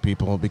respect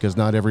people because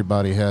not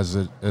everybody has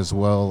it as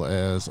well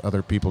as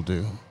other people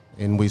do,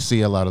 and we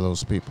see a lot of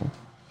those people.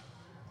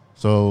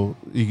 So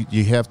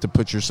you have to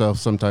put yourself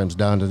sometimes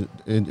down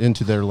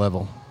into their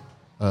level,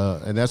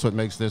 and that's what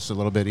makes this a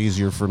little bit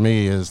easier for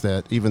me is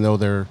that even though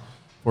they're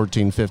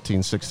 14,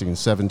 15, 16,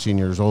 17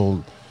 years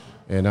old,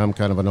 and I'm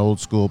kind of an old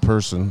school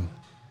person,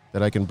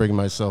 that I can bring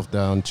myself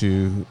down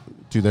to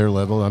their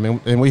level. I mean,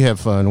 and we have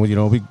fun. We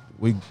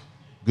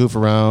goof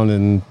around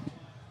and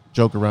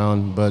joke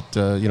around, but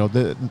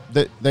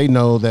they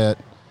know that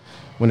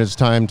when it's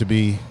time to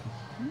be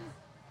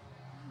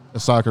a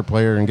soccer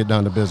player and get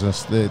down to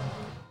business, that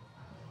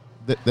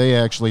they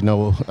actually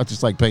know.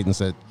 Just like Peyton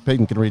said,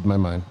 Peyton can read my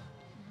mind.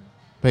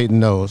 Peyton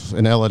knows,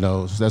 and Ella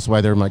knows. That's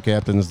why they're my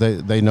captains.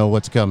 They know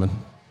what's coming,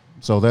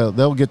 so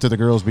they'll get to the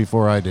girls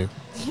before I do.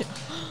 Yeah.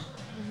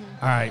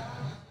 All right,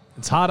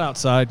 it's hot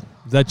outside.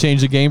 Does that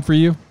change the game for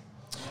you?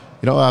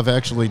 I've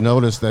actually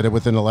noticed that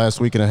within the last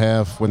week and a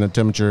half when the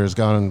temperature has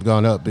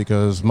gone up,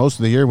 because most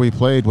of the year we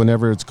played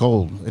whenever it's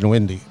cold and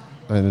windy,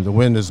 and the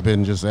wind has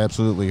been just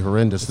absolutely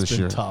horrendous this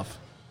year. It's been tough.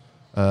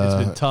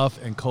 It's been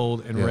tough and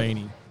cold and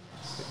rainy.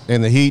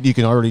 And the heat, you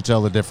can already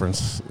tell the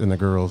difference in the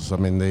girls. I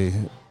mean, they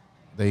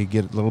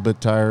get a little bit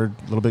tired,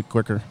 a little bit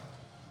quicker.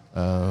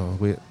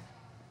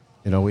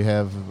 We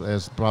have,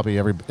 as probably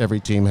every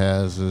team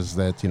has, is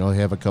that they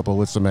have a couple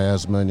with some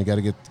asthma, and you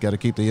got to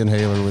keep the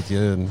inhaler with you,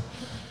 and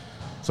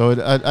so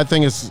I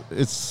think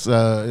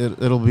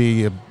it'll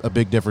be a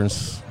big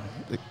difference.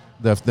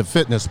 The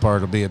fitness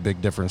part will be a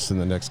big difference in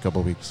the next couple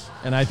of weeks.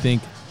 And I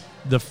think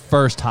the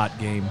first hot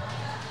game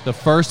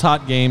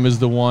is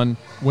the one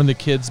when the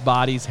kids'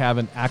 bodies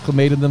haven't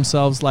acclimated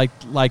themselves like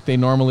they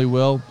normally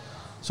will.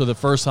 So the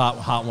first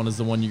hot one is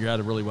the one you got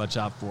to really watch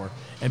out for.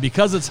 And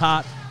because it's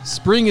hot,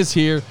 spring is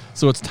here,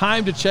 so it's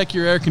time to check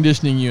your air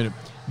conditioning unit.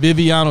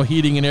 Viviano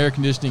Heating and Air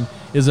Conditioning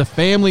is a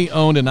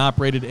family-owned and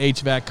operated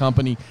HVAC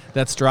company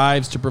that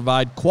strives to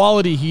provide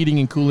quality heating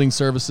and cooling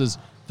services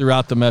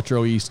throughout the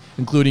Metro East,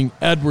 including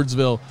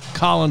Edwardsville,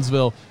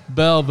 Collinsville,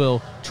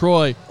 Belleville,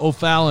 Troy,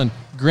 O'Fallon,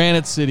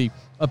 Granite City.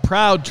 A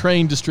proud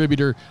Trane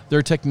distributor,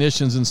 their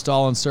technicians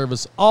install and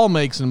service all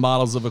makes and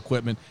models of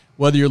equipment.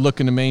 Whether you're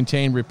looking to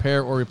maintain,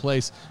 repair, or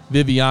replace,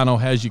 Viviano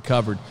has you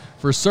covered.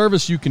 For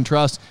service you can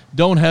trust,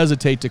 don't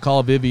hesitate to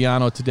call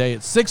Viviano today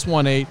at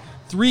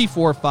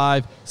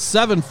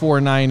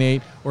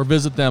 618-345-7498 or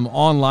visit them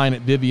online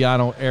at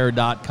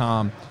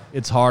vivianoair.com.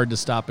 It's hard to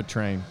stop a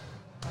train.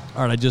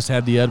 All right, I just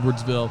had the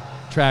Edwardsville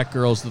track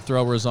girls, the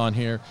throwers, on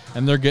here,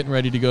 and they're getting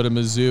ready to go to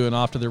Mizzou and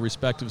off to their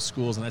respective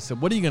schools. And I said,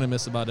 what are you going to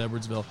miss about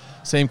Edwardsville?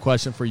 Same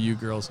question for you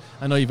girls.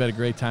 I know you've had a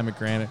great time at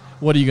Granite.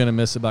 What are you going to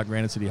miss about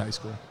Granite City High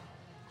School?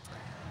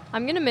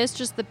 I'm going to miss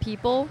just the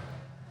people.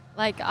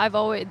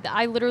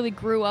 I literally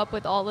grew up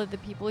with all of the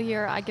people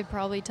here. I could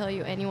probably tell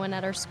you anyone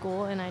at our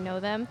school, and I know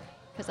them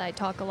because I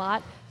talk a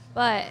lot.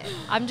 But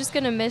I'm just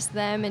going to miss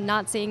them and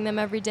not seeing them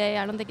every day.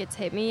 I don't think it's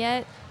hit me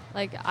yet.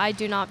 I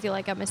do not feel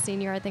like I'm a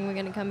senior. I think we're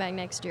going to come back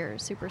next year,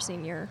 super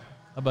senior.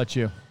 How about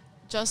you?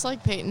 Just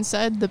like Peyton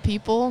said, the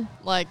people,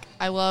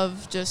 I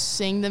love just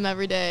seeing them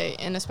every day,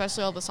 and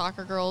especially all the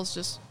soccer girls,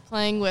 just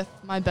playing with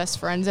my best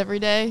friends every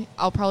day.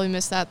 I'll probably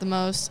miss that the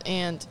most,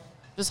 and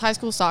just high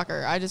school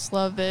soccer. I just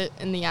love it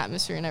and the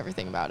atmosphere and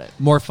everything about it.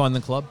 More fun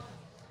than club?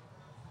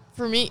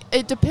 For me,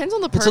 it depends on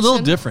the person. It's a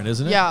little different,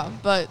 isn't it? Yeah,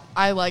 but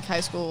I like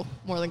high school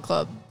more than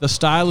club. The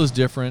style is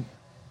different,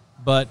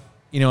 but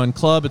in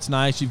club, it's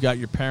nice. You've got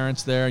your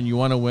parents there, and you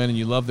want to win, and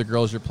you love the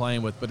girls you're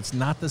playing with, but it's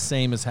not the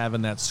same as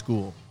having that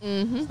school.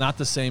 Mm-hmm. It's not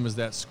the same as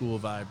that school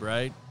vibe,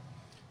 right?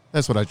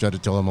 That's what I try to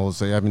tell them all to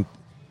say. I mean,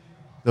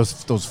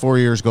 those 4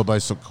 years go by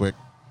so quick,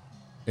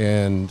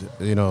 and,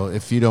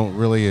 if you don't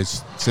really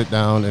sit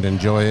down and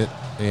enjoy it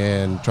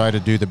and try to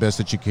do the best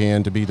that you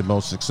can to be the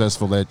most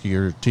successful that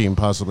your team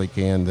possibly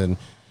can, then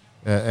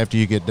after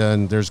you get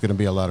done, there's going to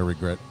be a lot of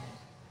regret.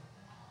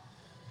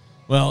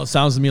 Well, it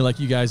sounds to me like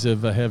you guys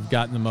have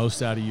gotten the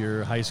most out of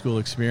your high school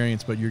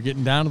experience, but you're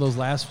getting down to those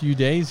last few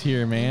days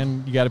here,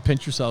 man. You got to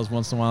pinch yourselves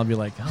once in a while and be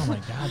like, "Oh my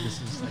God,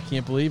 I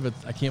can't believe it!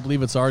 I can't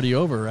believe it's already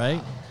over," right?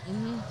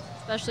 Mm-hmm.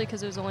 Especially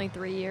because it was only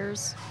 3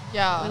 years.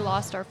 Yeah, we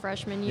lost our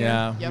freshman year.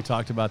 Yeah, we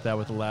talked about that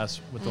with the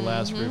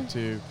last group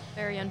too.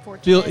 Very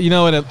unfortunate.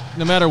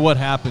 No matter what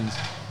happens,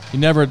 you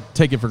never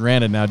take it for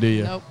granted now, do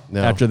you? Nope.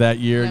 No. After that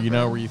year,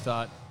 Never. where you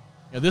thought,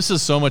 this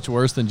is so much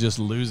worse than just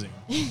losing.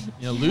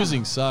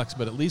 Losing sucks,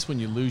 but at least when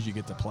you lose, you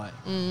get to play.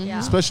 Yeah.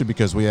 Especially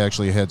because we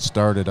actually had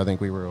started, I think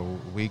we were a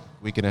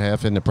week and a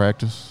half into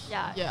practice.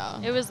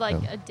 Yeah. It was like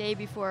a day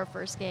before our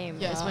first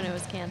game is when it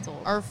was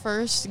canceled. Our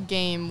first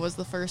game was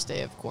the first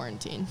day of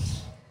quarantine.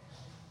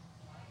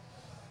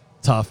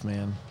 Tough,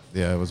 man.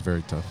 Yeah, it was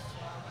very tough.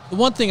 The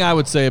one thing I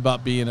would say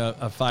about being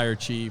a fire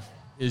chief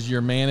is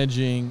you're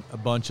managing a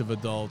bunch of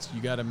adults.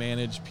 You got to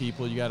manage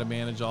people. You got to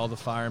manage all the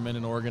firemen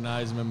and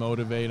organize them and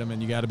motivate them,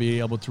 and you got to be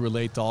able to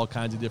relate to all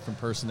kinds of different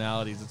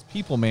personalities. It's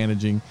people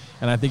managing,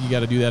 and I think you got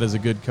to do that as a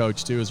good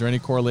coach too. Is there any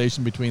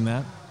correlation between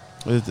that?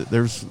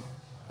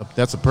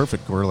 That's a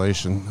perfect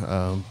correlation.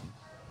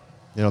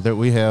 That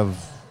we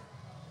have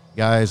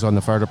guys on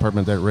the fire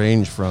department that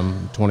range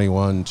from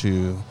 21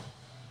 to,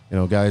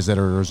 guys that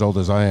are as old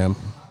as I am,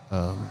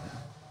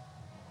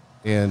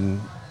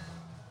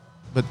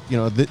 But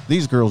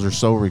these girls are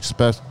so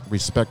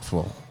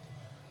respectful,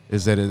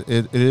 is that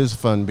it is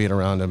fun being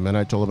around them. And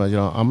I told them,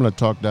 I'm going to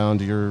talk down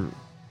to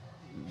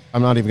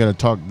I'm not even going to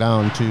talk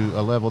down to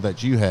a level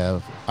that you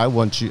have. I'm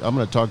going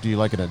to talk to you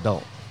like an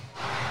adult.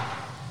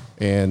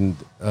 And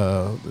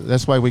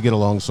that's why we get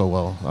along so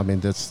well. I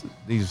mean,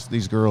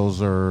 these girls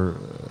are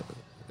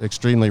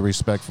extremely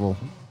respectful.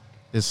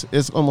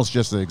 It's almost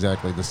just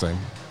exactly the same.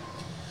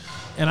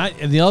 And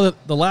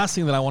the last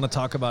thing that I want to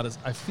talk about is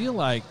I feel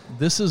like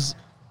this is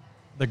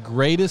the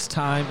greatest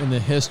time in the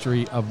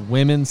history of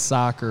women's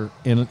soccer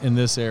in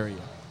this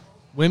area.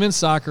 Women's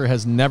soccer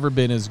has never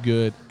been as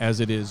good as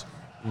it is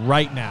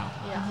right now.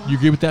 Yeah. You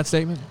agree with that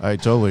statement? I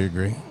totally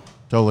agree.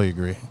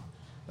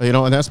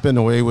 And that's been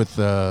the way with,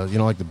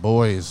 like the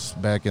boys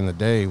back in the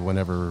day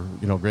whenever,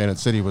 Granite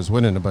City was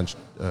winning a bunch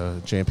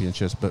of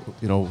championships. But,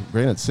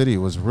 Granite City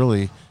was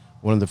really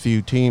one of the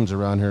few teams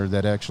around here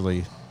that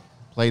actually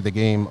played the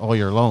game all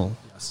year long.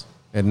 Yes.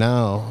 And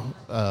now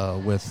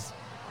with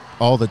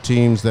all the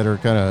teams that are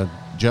kind of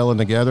gelling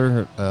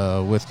together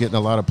with getting a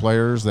lot of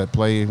players that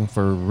play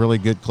for really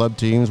good club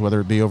teams, whether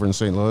it be over in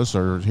St. Louis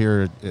or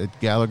here at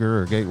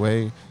Gallagher or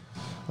Gateway,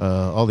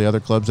 all the other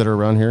clubs that are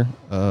around here,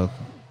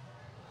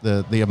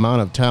 the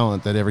amount of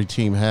talent that every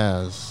team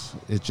has,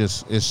 it's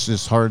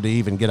just hard to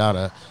even get out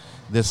of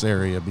this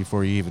area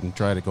before you even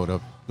try to go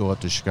up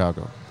to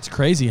Chicago. It's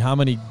crazy how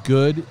many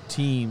good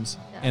teams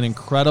and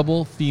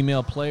incredible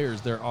female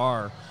players there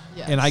are.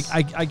 Yes. And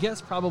I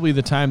guess probably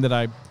the time that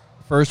I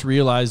first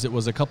realized it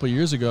was a couple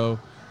years ago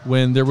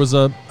when there was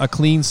a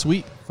clean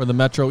sweep for the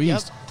Metro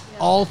East. Yep.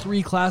 All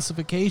 3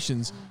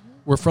 classifications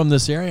were from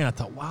this area, and I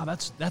thought, wow,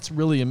 that's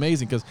really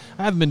amazing, because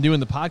I haven't been doing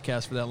the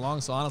podcast for that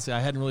long, so honestly I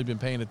hadn't really been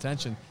paying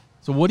attention.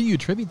 So what do you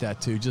attribute that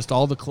to? Just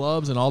all the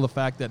clubs and all the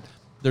fact that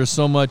there's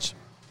so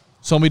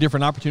many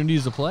different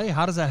opportunities to play?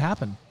 How does that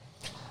happen?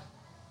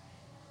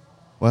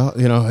 Well,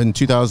 in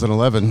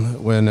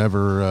 2011,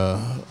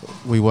 whenever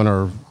we won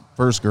our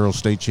first girls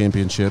state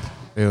championship,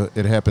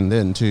 it happened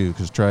then too,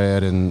 because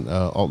Triad and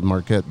Alton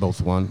Marquette both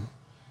won.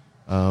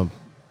 I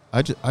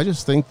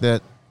just think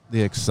that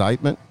the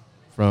excitement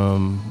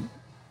from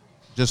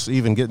just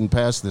even getting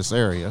past this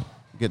area,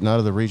 getting out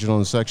of the regional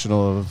and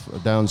sectional of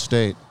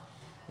downstate,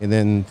 and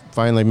then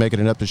finally making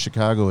it up to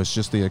Chicago, it's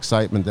just the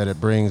excitement that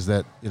it brings.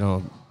 That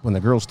when the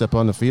girls step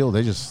on the field,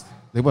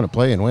 they want to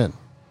play and win.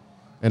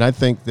 And I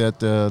think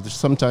that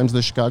sometimes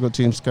the Chicago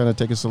teams kind of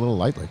take us a little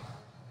lightly.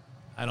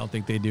 I don't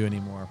think they do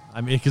anymore. I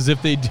mean, because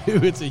if they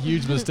do, it's a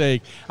huge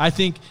mistake. I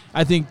think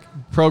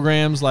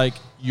programs like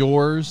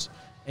yours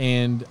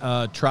and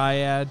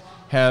Triad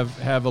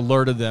have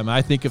alerted them.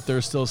 I think if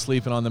they're still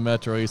sleeping on the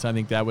Metro East, I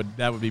think that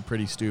would be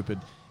pretty stupid.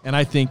 And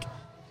I think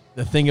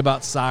the thing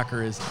about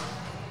soccer is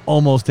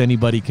almost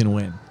anybody can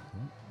win.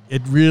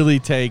 It really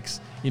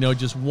takes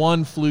just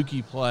one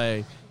fluky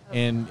play.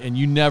 And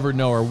you never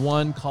know, or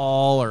one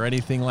call or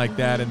anything like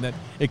that, and that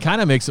it kind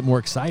of makes it more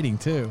exciting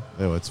too.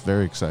 Oh, it's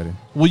very exciting.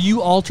 Will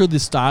you alter the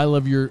style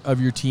of your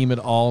team at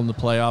all in the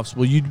playoffs?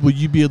 Will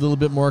you be a little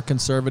bit more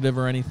conservative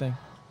or anything?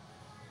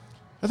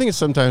 I think it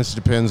sometimes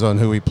depends on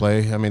who we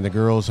play. I mean, the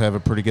girls have a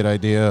pretty good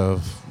idea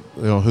of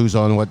who's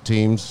on what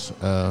teams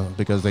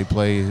because they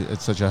play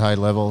at such a high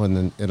level,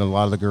 and a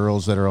lot of the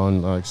girls that are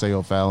on, like say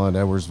O'Fallon,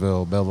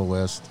 Edwardsville, Belleville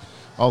West,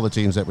 all the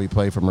teams that we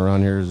play from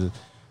around here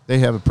they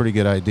have a pretty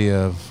good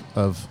idea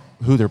of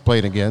who they're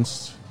playing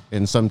against,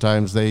 and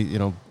sometimes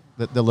they'll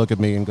look at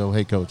me and go,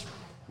 "Hey, coach,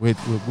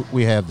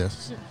 we have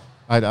this.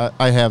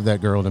 I have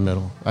that girl in the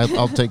middle.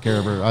 I'll take care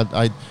of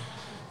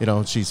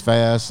her. She's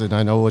fast, and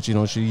I know what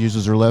she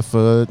uses her left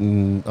foot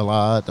and a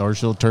lot, or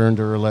she'll turn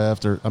to her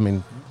left, or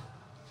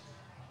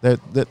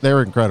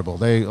they're incredible.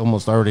 They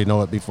almost already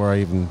know it before I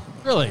even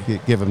Really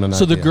give them an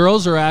So idea. the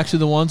girls are actually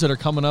the ones that are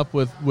coming up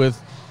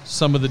with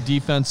some of the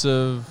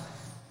defensive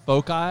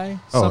foci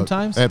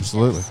sometimes.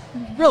 Absolutely,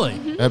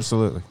 Really,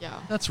 absolutely. Yeah.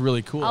 that's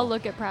really cool. I'll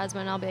look at Prazma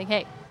and I'll be like,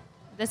 hey,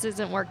 this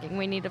isn't working.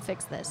 We need to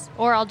fix this.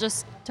 Or I'll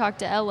just talk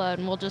to Ella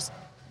and we'll just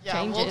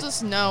change we'll it.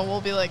 just know.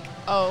 We'll be like,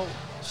 oh,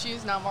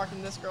 she's not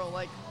marking this girl.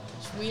 Like,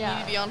 we need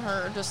to be on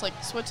her. Or just, like,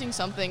 switching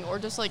something. Or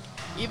just, like,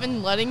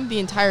 even letting the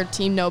entire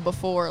team know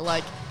before,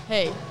 like,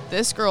 hey,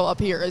 this girl up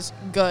here is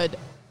good.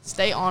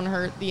 Stay on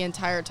her the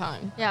entire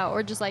time. Yeah,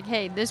 or just like,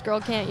 hey, this girl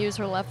can't use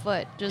her left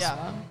foot. Just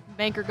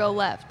make her go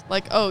left.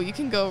 Like, oh, you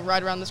can go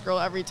right around this girl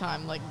every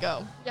time. Like,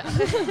 go. Yeah.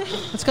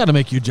 That's got to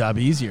make your job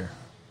easier,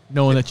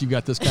 knowing that you've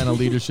got this kind of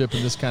leadership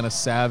and this kind of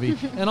savvy,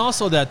 and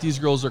also that these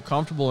girls are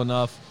comfortable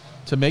enough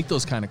to make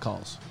those kind of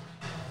calls.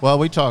 Well,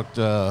 we talked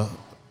a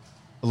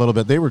little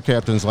bit. They were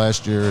captains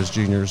last year as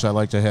juniors. I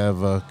like to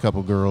have a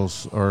couple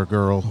girls or a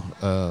girl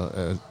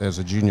as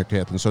a junior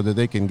captain so that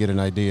they can get an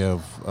idea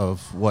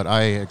of what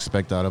I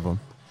expect out of them.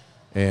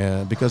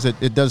 And because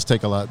it does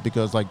take a lot,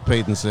 because like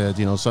Peyton said,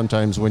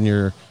 sometimes when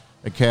you're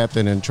a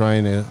captain and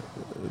trying to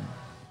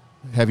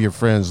have your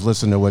friends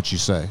listen to what you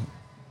say,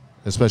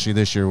 especially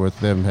this year with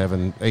them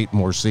having 8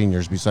 more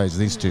seniors besides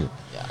these 2.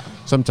 Yeah.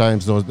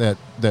 Sometimes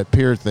that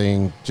peer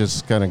thing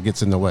just kind of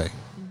gets in the way.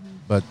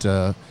 But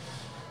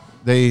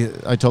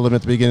I told them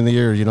at the beginning of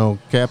the year,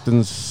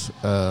 captains,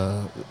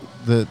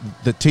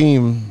 the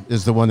team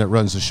is the one that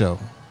runs the show.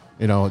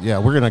 We're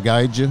going to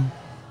guide you,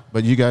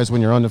 but you guys,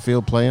 when you're on the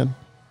field playing,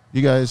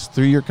 you guys,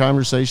 through your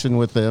conversation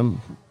with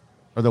them,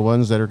 are the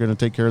ones that are going to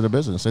take care of the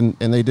business, and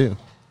they do.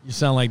 You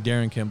sound like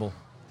Darren Kimball.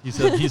 He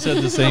said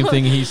the same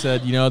thing. He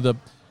said,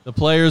 the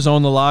players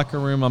own the locker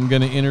room. I'm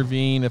going to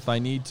intervene if I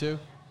need to.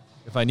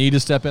 If I need to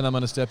step in, I'm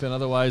going to step in.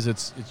 Otherwise,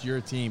 it's your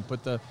team.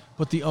 Put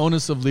the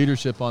onus of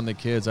leadership on the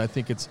kids. I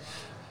think it's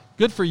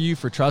good for you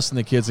for trusting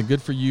the kids, and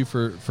good for you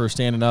for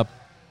standing up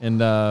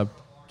and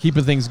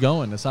keeping things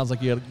going. It sounds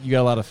like you got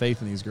a lot of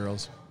faith in these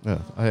girls. Yeah,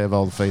 I have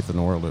all the faith in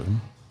the world in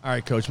them. All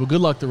right, Coach. Well,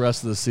 good luck the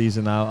rest of the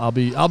season. I'll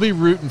be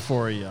rooting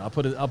for you. I'll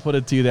put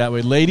it to you that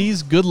way,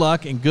 ladies. Good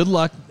luck and good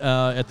luck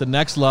at the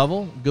next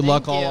level. Good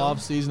luck all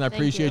off season. I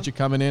appreciate you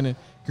coming in, and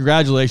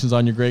congratulations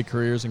on your great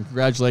careers and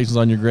congratulations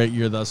on your great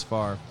year thus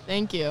far.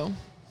 Thank you.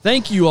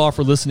 Thank you all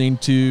for listening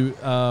to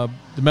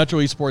the Metro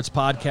Esports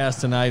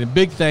podcast tonight, and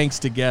big thanks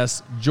to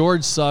guests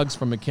George Suggs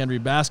from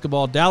McKendree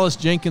basketball, Dallas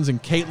Jenkins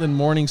and Kaitlyn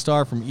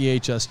Morningstar from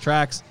EHS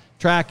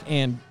track,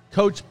 and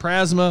Coach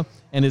Prazma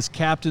and his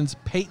captains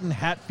Peyton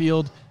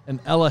Hatfield and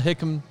Ella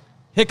Hickam.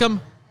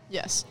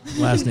 Yes.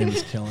 Last name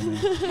is killing me.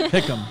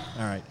 Hickam.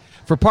 All right.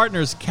 For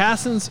partners,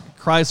 Cassins,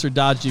 Chrysler,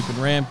 Dodge, Jeep, and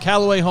Ram,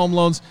 Callaway Home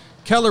Loans,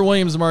 Keller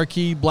Williams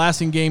Marquee,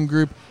 Blasting Game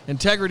Group,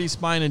 Integrity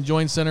Spine and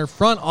Joint Center,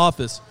 Front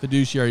Office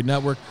Fiduciary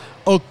Network,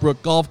 Oak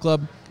Brook Golf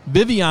Club,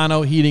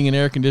 Viviano Heating and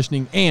Air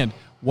Conditioning, and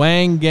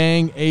Wang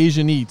Gang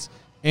Asian Eats.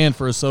 And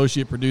for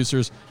associate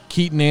producers,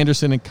 Keaton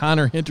Anderson and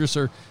Connor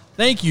Hinterser,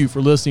 thank you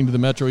for listening to the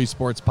Metro East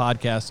Sports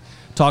Podcast,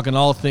 talking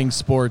all things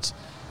sports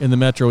in the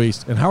Metro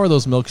East. And how are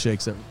those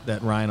milkshakes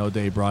that Ryan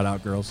O'Day brought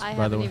out, girls? I by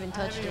the haven't way? even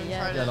touched it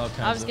yet. Got all kinds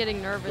I was of-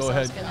 getting nervous. Go I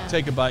was ahead, gonna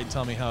take a bite and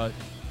tell me how it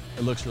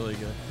looks really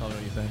good. Tell me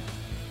what you think.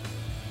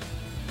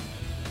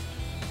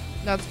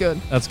 That's good.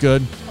 That's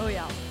good. Oh,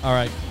 yeah. All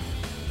right.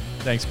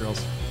 Thanks, girls.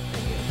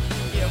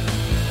 Thank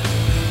you.